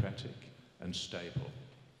democratic, and stable.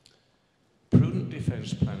 Prudent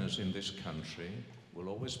defence planners in this country will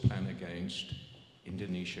always plan against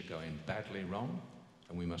Indonesia going badly wrong,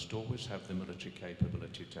 and we must always have the military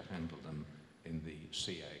capability to handle them in the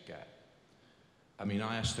CA gap. I mean,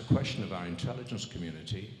 I asked the question of our intelligence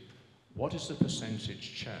community, what is the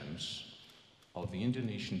percentage chance of the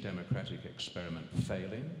Indonesian democratic experiment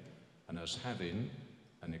failing and us having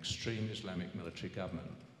an extreme Islamic military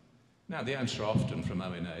government? Now, the answer often from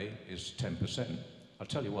ONA is 10%. I'll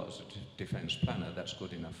tell you what, as a defence planner, that's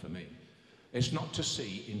good enough for me. It's not to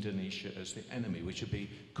see Indonesia as the enemy. We should be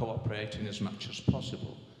cooperating as much as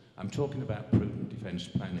possible. I'm talking about prudent defence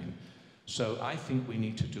planning. So I think we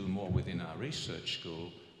need to do more within our research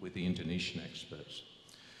school with the Indonesian experts.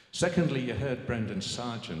 Secondly, you heard Brendan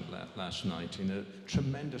Sargent last night in a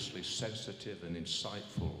tremendously sensitive and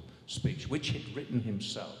insightful speech, which he'd written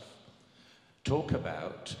himself, talk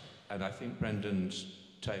about, and I think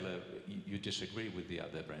Taylor, you disagree with the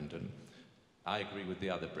other Brendan. I agree with the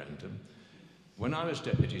other Brendan. When I was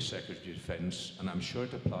Deputy Secretary of Defence, and I'm sure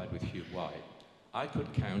it applied with Hugh White, I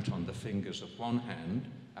could count on the fingers of one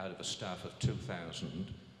hand, out of a staff of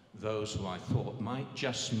 2,000, those who I thought might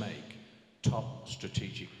just make top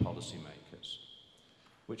strategic policymakers.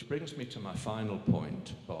 Which brings me to my final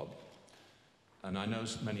point, Bob, and I know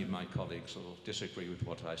many of my colleagues will disagree with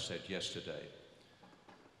what I said yesterday.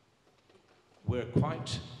 We're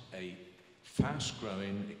quite a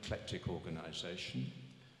fast-growing, eclectic organisation.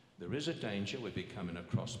 There is a danger we're becoming a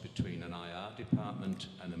cross between an IR department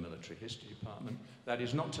and a military history department. That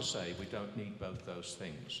is not to say we don't need both those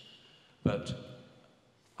things. But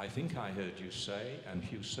I think I heard you say, and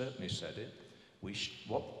Hugh certainly said it,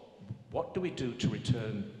 what do we do to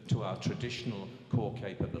return to our traditional core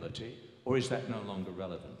capability, or is that no longer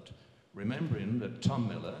relevant? Remembering that Tom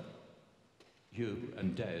Miller, Hugh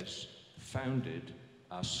and Des founded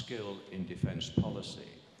our skill in defence policy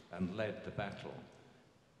and led the battle.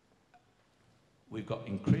 We've got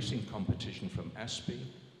increasing competition from ASPI.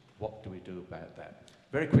 What do we do about that?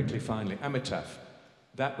 Very quickly, finally, Amitav.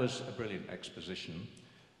 That was a brilliant exposition.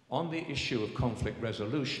 On the issue of conflict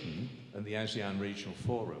resolution and the ASEAN Regional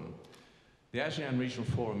Forum, the ASEAN Regional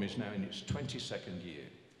Forum is now in its 22nd year.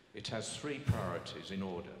 It has 3 priorities in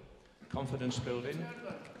order: confidence building,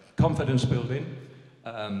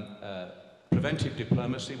 preventive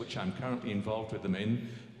diplomacy, which I'm currently involved with them in,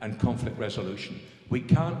 and conflict resolution. We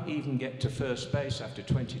can't even get to first base after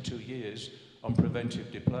 22 years on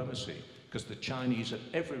preventive diplomacy, because the Chinese at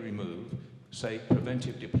every move say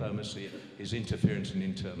preventive diplomacy is interference in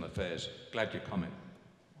internal affairs. Glad you comment.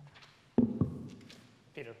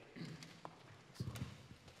 Peter.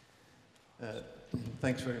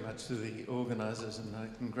 Thanks very much to the organisers, and I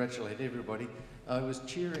congratulate everybody. I was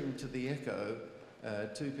cheering to the echo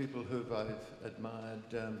 2 people who I've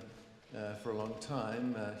admired for a long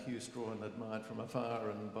time, Hugh Strawn admired from afar,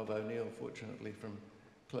 and Bob O'Neill, fortunately, from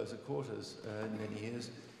closer quarters in many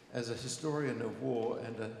years. As a historian of war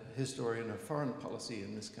and a historian of foreign policy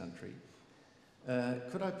in this country,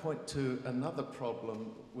 could I point to another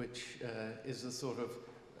problem which is a sort of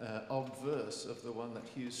obverse of the one that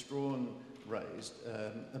Hugh Strawn raised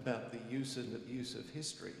about the use and abuse of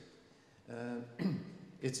history?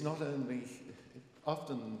 It's not only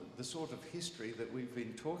often the sort of history that we've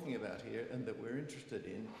been talking about here and that we're interested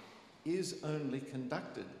in is only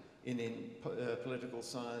conducted in political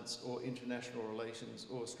science or international relations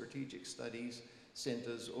or strategic studies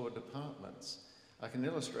centres or departments. I can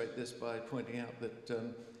illustrate this by pointing out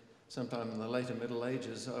that sometime in the later Middle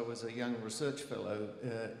Ages I was a young research fellow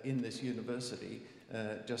in this university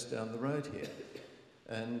just down the road here,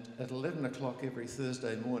 and at 11 o'clock every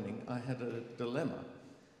Thursday morning I had a dilemma,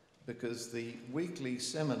 because the weekly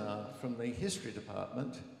seminar from the history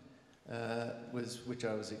department which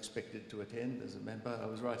I was expected to attend as a member. I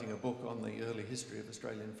was writing a book on the early history of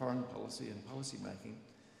Australian foreign policy and policy making.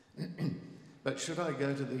 But should I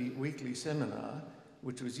go to the weekly seminar,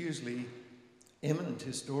 which was usually eminent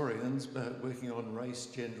historians working on race,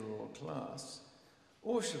 gender or class,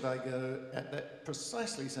 or should I go at that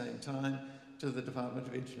precisely same time to the Department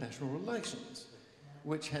of International Relations,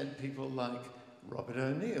 which had people like Robert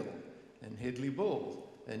O'Neill and Hedley Bull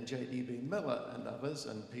and J.D.B. Miller and others,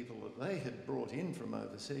 and people that they had brought in from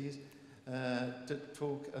overseas to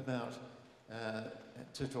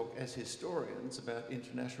talk as historians about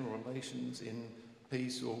international relations in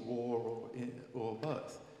peace or war or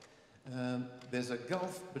both. There's a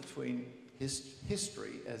gulf between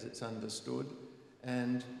history as it's understood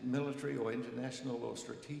and military or international or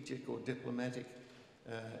strategic or diplomatic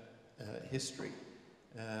history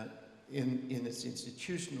in its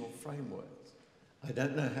institutional framework. I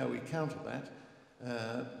don't know how we counter that,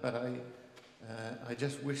 but I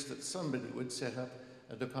just wish that somebody would set up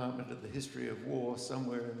a department of the history of war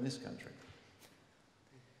somewhere in this country.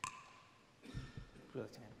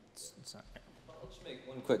 I'll just make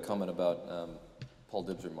one quick comment about Paul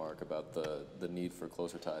Dibb's remark about the need for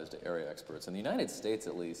closer ties to area experts. In the United States,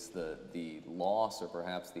 at least, the loss or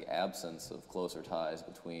perhaps the absence of closer ties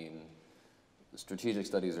between strategic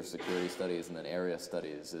studies or security studies and then area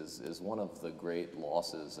studies is one of the great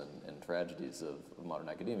losses and tragedies of modern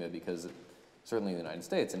academia, because certainly in the United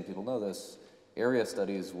States, and people know this, area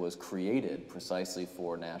studies was created precisely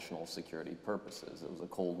for national security purposes. It was a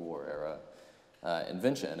Cold War era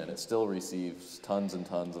invention, and it still receives tons and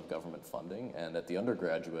tons of government funding. And at the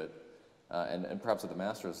undergraduate and perhaps at the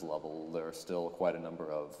master's level, there are still quite a number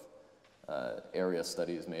of area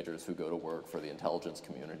studies majors who go to work for the intelligence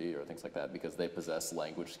community or things like that because they possess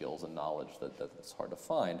language skills and knowledge that's hard to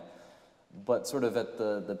find. But sort of at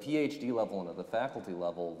the PhD level and at the faculty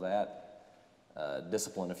level, that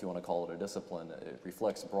discipline, if you want to call it a discipline, it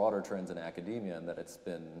reflects broader trends in academia, and that it's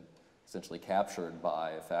been essentially captured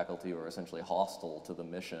by faculty who are essentially hostile to the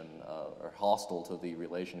mission or hostile to the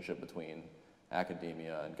relationship between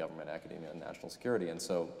academia and government, academia and national security. And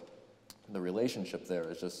so the relationship there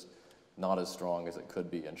is just not as strong as it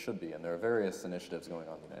could be and should be. And there are various initiatives going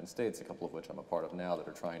on in the United States, a couple of which I'm a part of now, that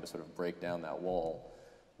are trying to sort of break down that wall.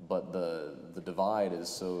 But the divide is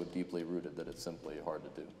so deeply rooted that it's simply hard to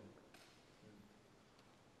do.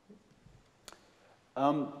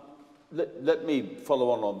 Let me follow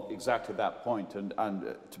on exactly that point, and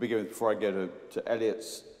to begin with, before I go to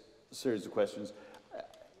Elliot's series of questions,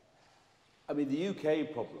 I mean, the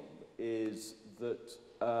UK problem is that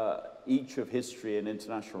each of history and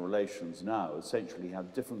international relations now essentially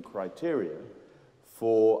have different criteria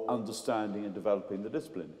for understanding and developing the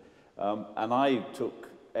discipline. And I took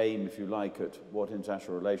aim, if you like, at what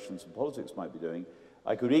international relations and politics might be doing.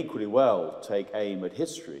 I could equally well take aim at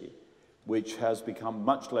history, which has become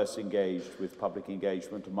much less engaged with public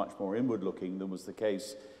engagement and much more inward-looking than was the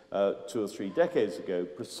case 2 or 3 decades ago,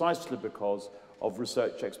 precisely because of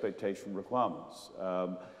research expectation requirements.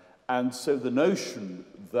 And so the notion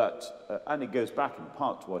that, and it goes back in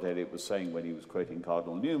part to what Eliot was saying when he was quoting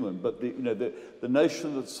Cardinal Newman, but the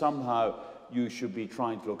notion that somehow you should be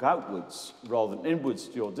trying to look outwards rather than inwards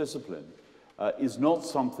to your discipline is not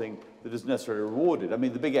something that is necessarily rewarded. I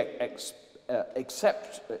mean, the big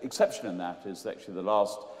exception in that is actually the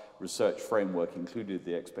last research framework included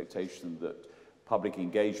the expectation that public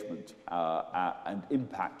engagement and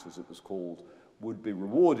impact, as it was called, would be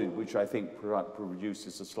rewarded, which I think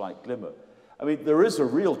produces a slight glimmer. I mean, there is a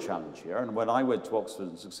real challenge here, and when I went to Oxford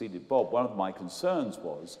and succeeded Bob, one of my concerns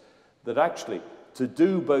was that actually to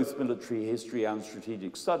do both military history and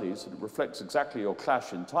strategic studies, and it reflects exactly your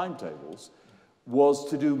clash in timetables, was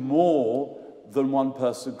to do more than one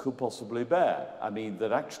person could possibly bear. I mean,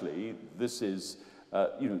 that actually this is,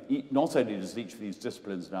 not only does each of these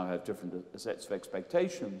disciplines now have different sets of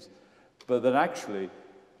expectations, but that actually,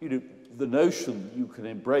 the notion that you can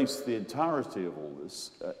embrace the entirety of all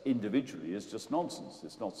this individually is just nonsense.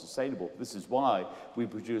 It's not sustainable. This is why we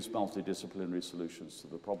produce multidisciplinary solutions to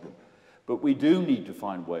the problem. But we do need to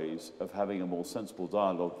find ways of having a more sensible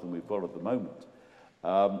dialogue than we've got at the moment.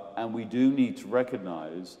 And we do need to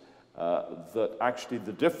recognize that actually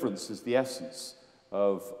the difference is the essence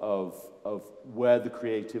of where the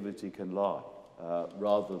creativity can lie,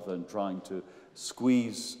 rather than trying to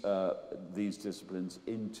squeeze these disciplines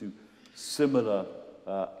into similar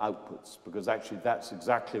outputs, because actually that's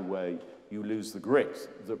exactly where you lose the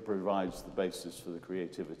grit that provides the basis for the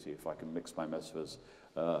creativity, if I can mix my metaphors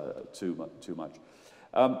too much.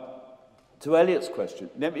 To Eliot's question,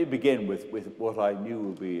 let me begin with what I knew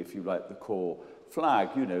would be, if you like, the core flag.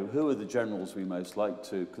 Who are the generals we most like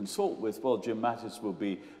to consult with? Well, Jim Mattis will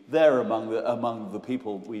be there among the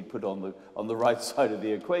people we'd put on the right side of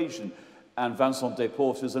the equation. And Vincent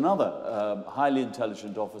Desportes is another highly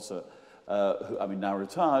intelligent officer, who, I mean, now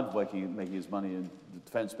retired, making his money in the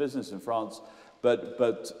defense business in France. But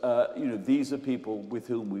these are people with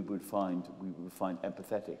whom we would find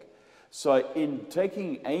empathetic. So in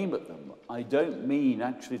taking aim at them, I don't mean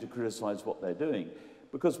actually to criticize what they're doing,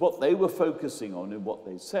 because what they were focusing on and what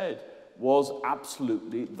they said was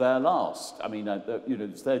absolutely their last. I mean,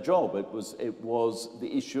 it's their job. It was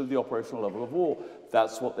the issue of the operational level of war.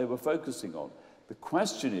 That's what they were focusing on. The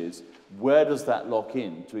question is, where does that lock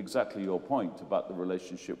in to exactly your point about the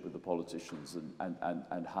relationship with the politicians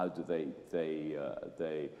and how do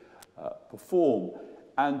they perform?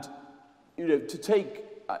 And, to take,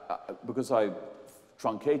 because I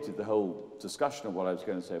truncated the whole discussion of what I was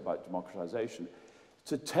going to say about democratization,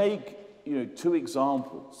 to take, 2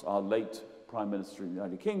 examples, our late Prime Minister in the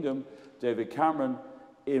United Kingdom, David Cameron,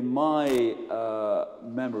 in my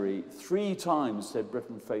memory, 3 times said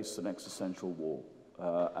Britain faced an existential war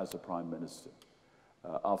as a Prime Minister.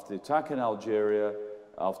 After the attack in Algeria,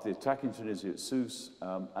 after the attack in Tunisia at Sousse,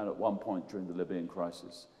 and at one point during the Libyan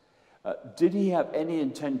crisis. Did he have any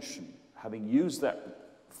intention, having used that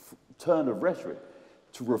turn of rhetoric,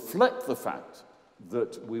 to reflect the fact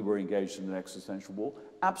that we were engaged in an existential war?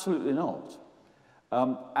 Absolutely not.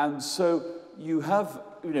 And so you have,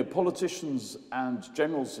 politicians and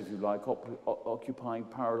generals, if you like, occupying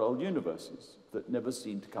parallel universes that never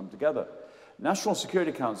seem to come together. National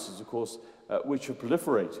security councils, of course, which have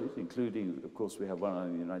proliferated, including, of course, we have one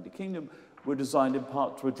in the United Kingdom, were designed in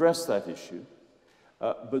part to address that issue,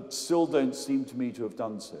 but still don't seem to me to have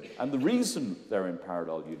done so. And the reason they're in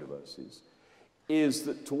parallel universes is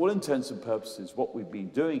that, to all intents and purposes, what we've been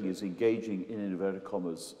doing is engaging in inverted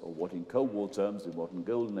commas, or what in Cold War terms, in what in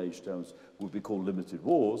Golden Age terms would be called limited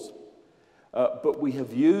wars, but we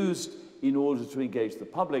have used, in order to engage the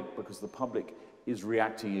public, because the public is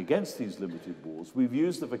reacting against these limited wars, we've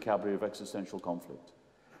used the vocabulary of existential conflict.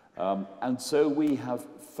 And so we have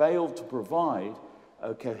failed to provide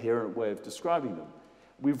a coherent way of describing them.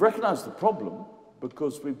 We've recognized the problem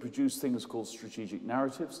because we produce things called strategic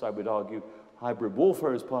narratives. I would argue hybrid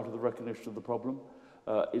warfare is part of the recognition of the problem.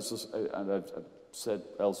 And I've said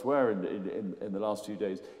elsewhere in the last few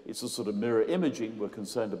days, it's a sort of mirror imaging. We're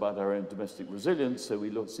concerned about our own domestic resilience, so we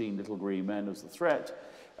look seeing little green men as the threat.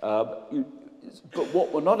 But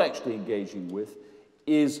what we're not actually engaging with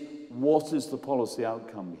is what is the policy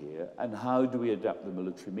outcome here, and how do we adapt the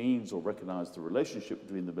military means or recognize the relationship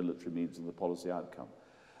between the military means and the policy outcome.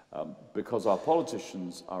 Because our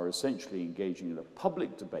politicians are essentially engaging in a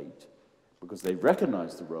public debate because they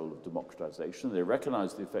recognize the role of democratization, they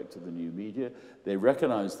recognize the effect of the new media, they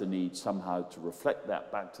recognize the need somehow to reflect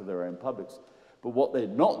that back to their own publics. But what they're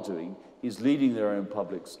not doing is leading their own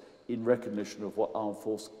publics in recognition of what armed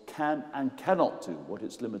force can and cannot do, what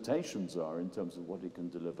its limitations are in terms of what it can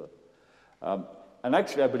deliver. And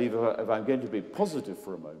actually, I believe if I'm going to be positive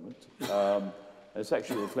for a moment, this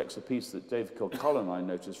actually reflects a piece that David Kilcullen, I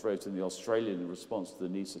noticed, wrote in The Australian in response to the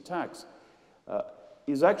Nice attacks,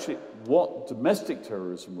 is actually what domestic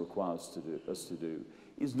terrorism requires us to do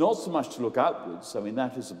is not so much to look outwards. I mean,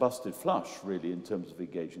 that is a busted flush, really, in terms of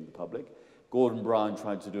engaging the public. Gordon Brown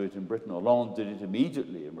tried to do it in Britain. Hollande did it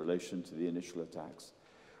immediately in relation to the initial attacks.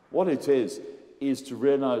 What it is to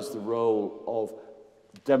realize the role of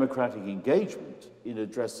democratic engagement in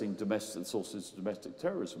addressing domestic sources of domestic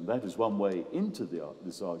terrorism. That is one way into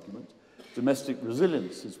this argument. Domestic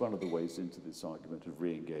resilience is one of the ways into this argument of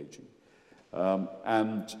re-engaging.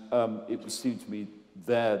 It would seem to me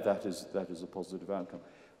that is a positive outcome.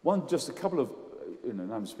 Just a couple of,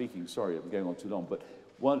 and I'm speaking, sorry, I'm going on too long, but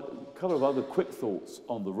a couple of other quick thoughts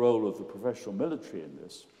on the role of the professional military in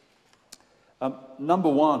this. Number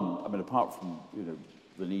one, I mean, apart from,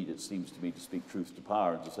 the need, it seems to me, to speak truth to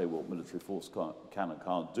power and to say what military force can and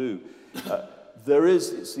can't do, there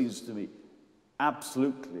is, it seems to me,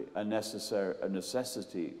 absolutely a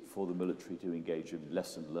necessity for the military to engage in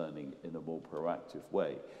lesson learning in a more proactive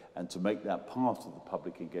way and to make that part of the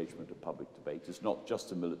public engagement and public debate. It's not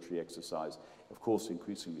just a military exercise. Of course,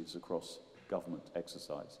 increasingly, it's a cross-government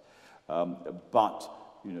exercise. But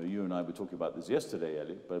you and I were talking about this yesterday,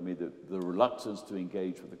 Elliot, but I mean, the reluctance to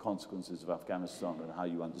engage with the consequences of Afghanistan and how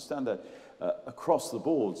you understand that across the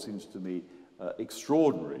board seems to me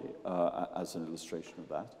extraordinary as an illustration of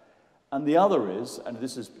that. And the other is, and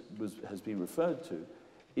this has been referred to,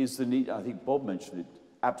 is the need, I think Bob mentioned it,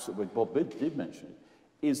 absolutely, Bob did mention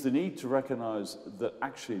it, is the need to recognize that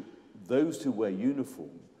actually those who wear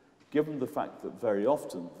uniform, given the fact that very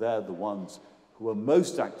often they're the ones who are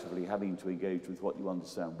most actively having to engage with what you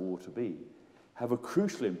understand war to be, have a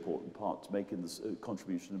crucially important part to make in this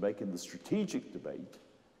contribution to make in the strategic debate,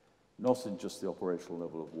 not in just the operational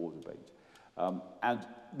level of war debate. And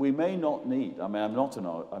we may not need, I mean, I'm not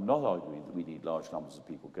arguing that we need large numbers of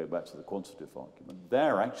people, go back to the quantitative argument.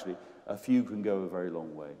 There, actually, a few can go a very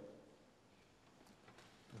long way.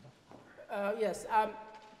 Yes,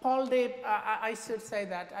 Paul did, I should say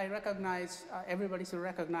that I recognize, everybody should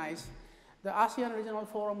recognize, the ASEAN Regional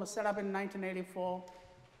Forum was set up in 94.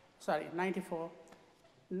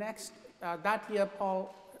 Next, that year,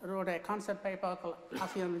 Paul wrote a concept paper called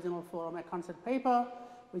ASEAN Regional Forum, a concept paper,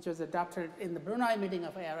 which was adopted in the Brunei meeting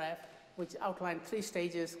of ARF, which outlined 3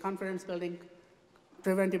 stages: confidence building,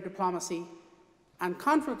 preventive diplomacy, and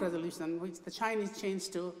conflict resolution, which the Chinese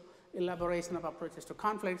changed to elaboration of approaches to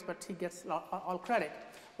conflicts, but he gets all credit.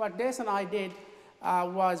 What Des and I did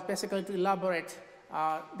was basically to elaborate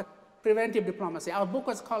the preventive diplomacy. Our book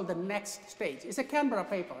was called The Next Stage. It's a Canberra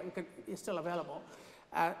paper. It's still available.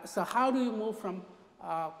 So how do you move from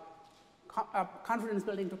confidence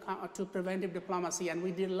building to preventive diplomacy? And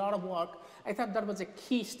we did a lot of work. I thought that was a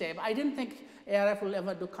key step. I didn't think ARF will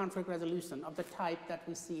ever do conflict resolution of the type that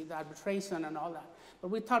we see, the arbitration and all that. But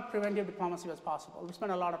we thought preventive diplomacy was possible. We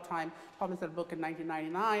spent a lot of time, published that book in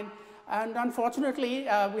 1999. And unfortunately,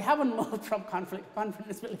 we haven't moved from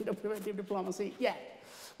confidence building to preventive diplomacy yet.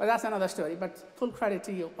 But that's another story, but full credit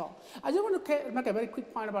to you, Paul. I just want to make a very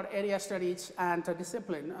quick point about area studies and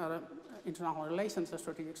discipline, international relations or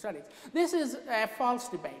strategic studies. This is a false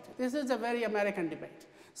debate. This is a very American debate.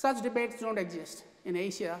 Such debates don't exist in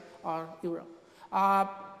Asia or Europe. A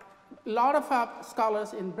lot of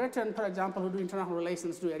scholars in Britain, for example, who do international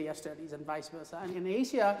relations do area studies and vice versa. And in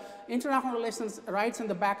Asia, international relations writes in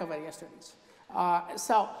the back of area studies.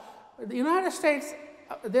 So the United States,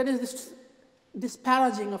 there is this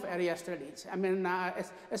disparaging of area studies. I mean,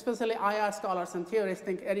 especially IR scholars and theorists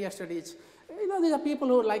think area studies, these are people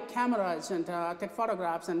who like cameras and take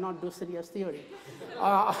photographs and not do serious theory.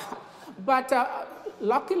 But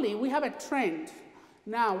luckily, we have a trend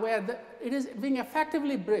Now, where it is being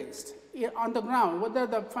effectively bridged on the ground, whether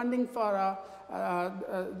the funding for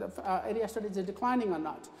area studies is declining or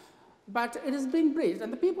not. But it is being bridged,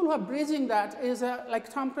 and the people who are bridging that is like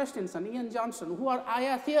Tom Christensen, Ian Johnson, who are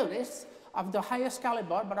IR theorists of the highest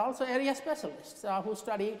caliber, but also area specialists who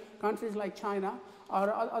study countries like China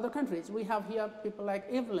or other countries. We have here people like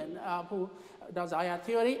Evelyn, who does IR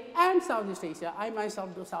theory and Southeast Asia. I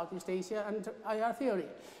myself do Southeast Asia and IR theory.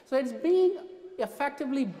 So it's being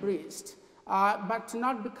effectively bridged, but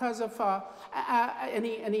not because of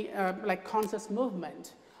any like conscious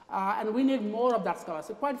movement. And we need more of that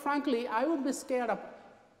scholarship. Quite frankly, I would be scared of,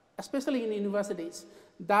 especially in universities,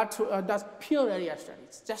 that does pure area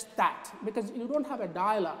studies, just that, because you don't have a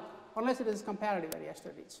dialogue, unless it is comparative area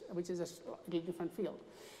studies, which is a slightly different field.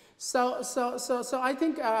 So I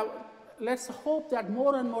think let's hope that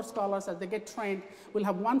more and more scholars, as they get trained, will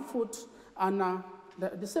have one foot on the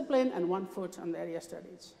discipline and one foot on the area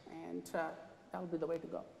studies, and that will be the way to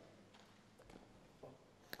go.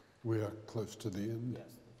 We are close to the end.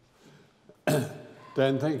 Yes.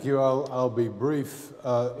 Dan, thank you. I'll be brief.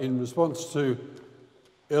 In response to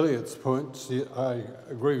Elliot's points, I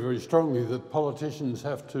agree very strongly that politicians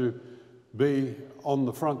have to be on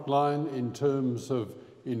the front line in terms of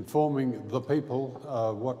informing the people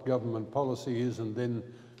what government policy is and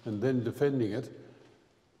then defending it.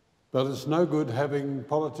 But it's no good having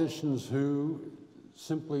politicians who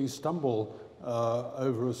simply stumble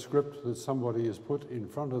over a script that somebody has put in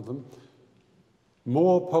front of them.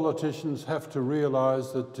 More politicians have to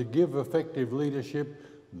realise that to give effective leadership,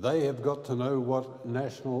 they have got to know what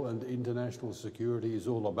national and international security is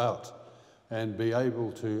all about and be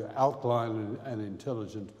able to outline an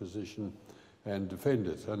intelligent position and defend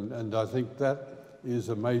it. And I think that is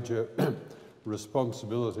a major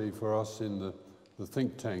responsibility for us in the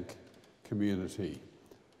think tank community.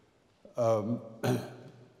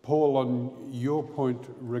 Paul, on your point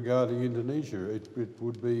regarding Indonesia, it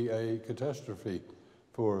would be a catastrophe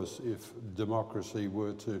for us if democracy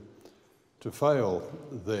were to fail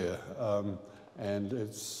there. And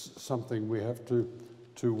it's something we have to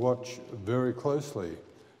watch very closely.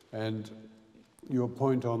 And your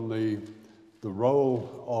point on the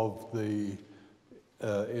role of the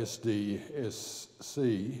SDSC,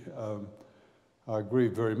 I agree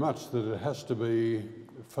very much that it has to be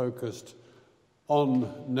focused on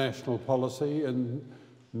national policy and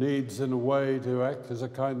needs in a way to act as a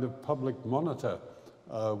kind of public monitor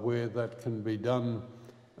where that can be done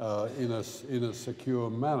in a secure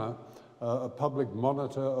manner, a public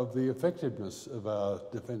monitor of the effectiveness of our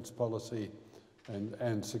defence policy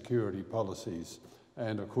and security policies.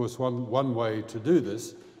 And of course one way to do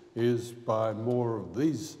this is by more of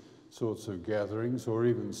these sorts of gatherings or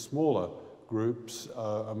even smaller groups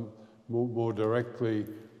more directly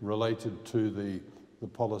related to the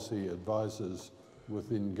policy advisors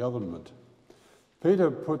within government.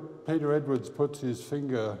 Peter Edwards puts his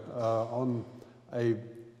finger on a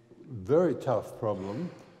very tough problem,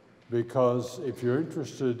 because if you're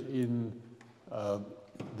interested in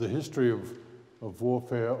the history of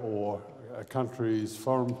warfare or a country's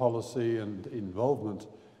foreign policy and involvement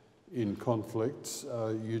in conflicts,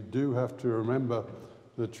 you do have to remember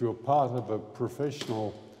that you're part of a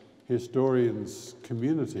professional historians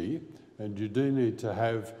community, and you do need to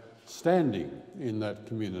have standing in that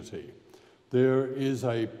community. There is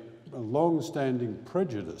a long-standing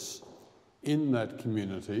prejudice in that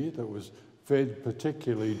community that was fed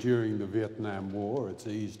particularly during the Vietnam War. It's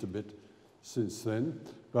eased a bit since then,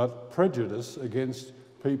 but prejudice against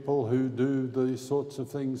people who do the sorts of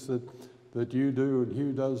things that you do and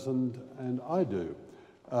Hugh does and I do.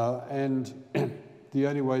 And the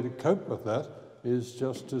only way to cope with that is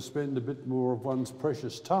just to spend a bit more of one's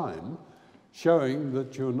precious time showing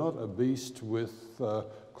that you're not a beast with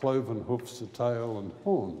cloven hoofs, a tail and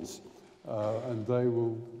horns. And they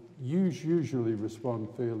will usually respond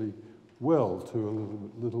fairly well to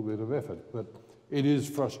a little bit of effort. But it is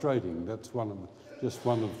frustrating. That's just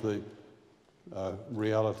one of the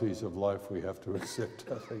realities of life we have to accept,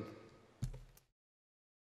 I think.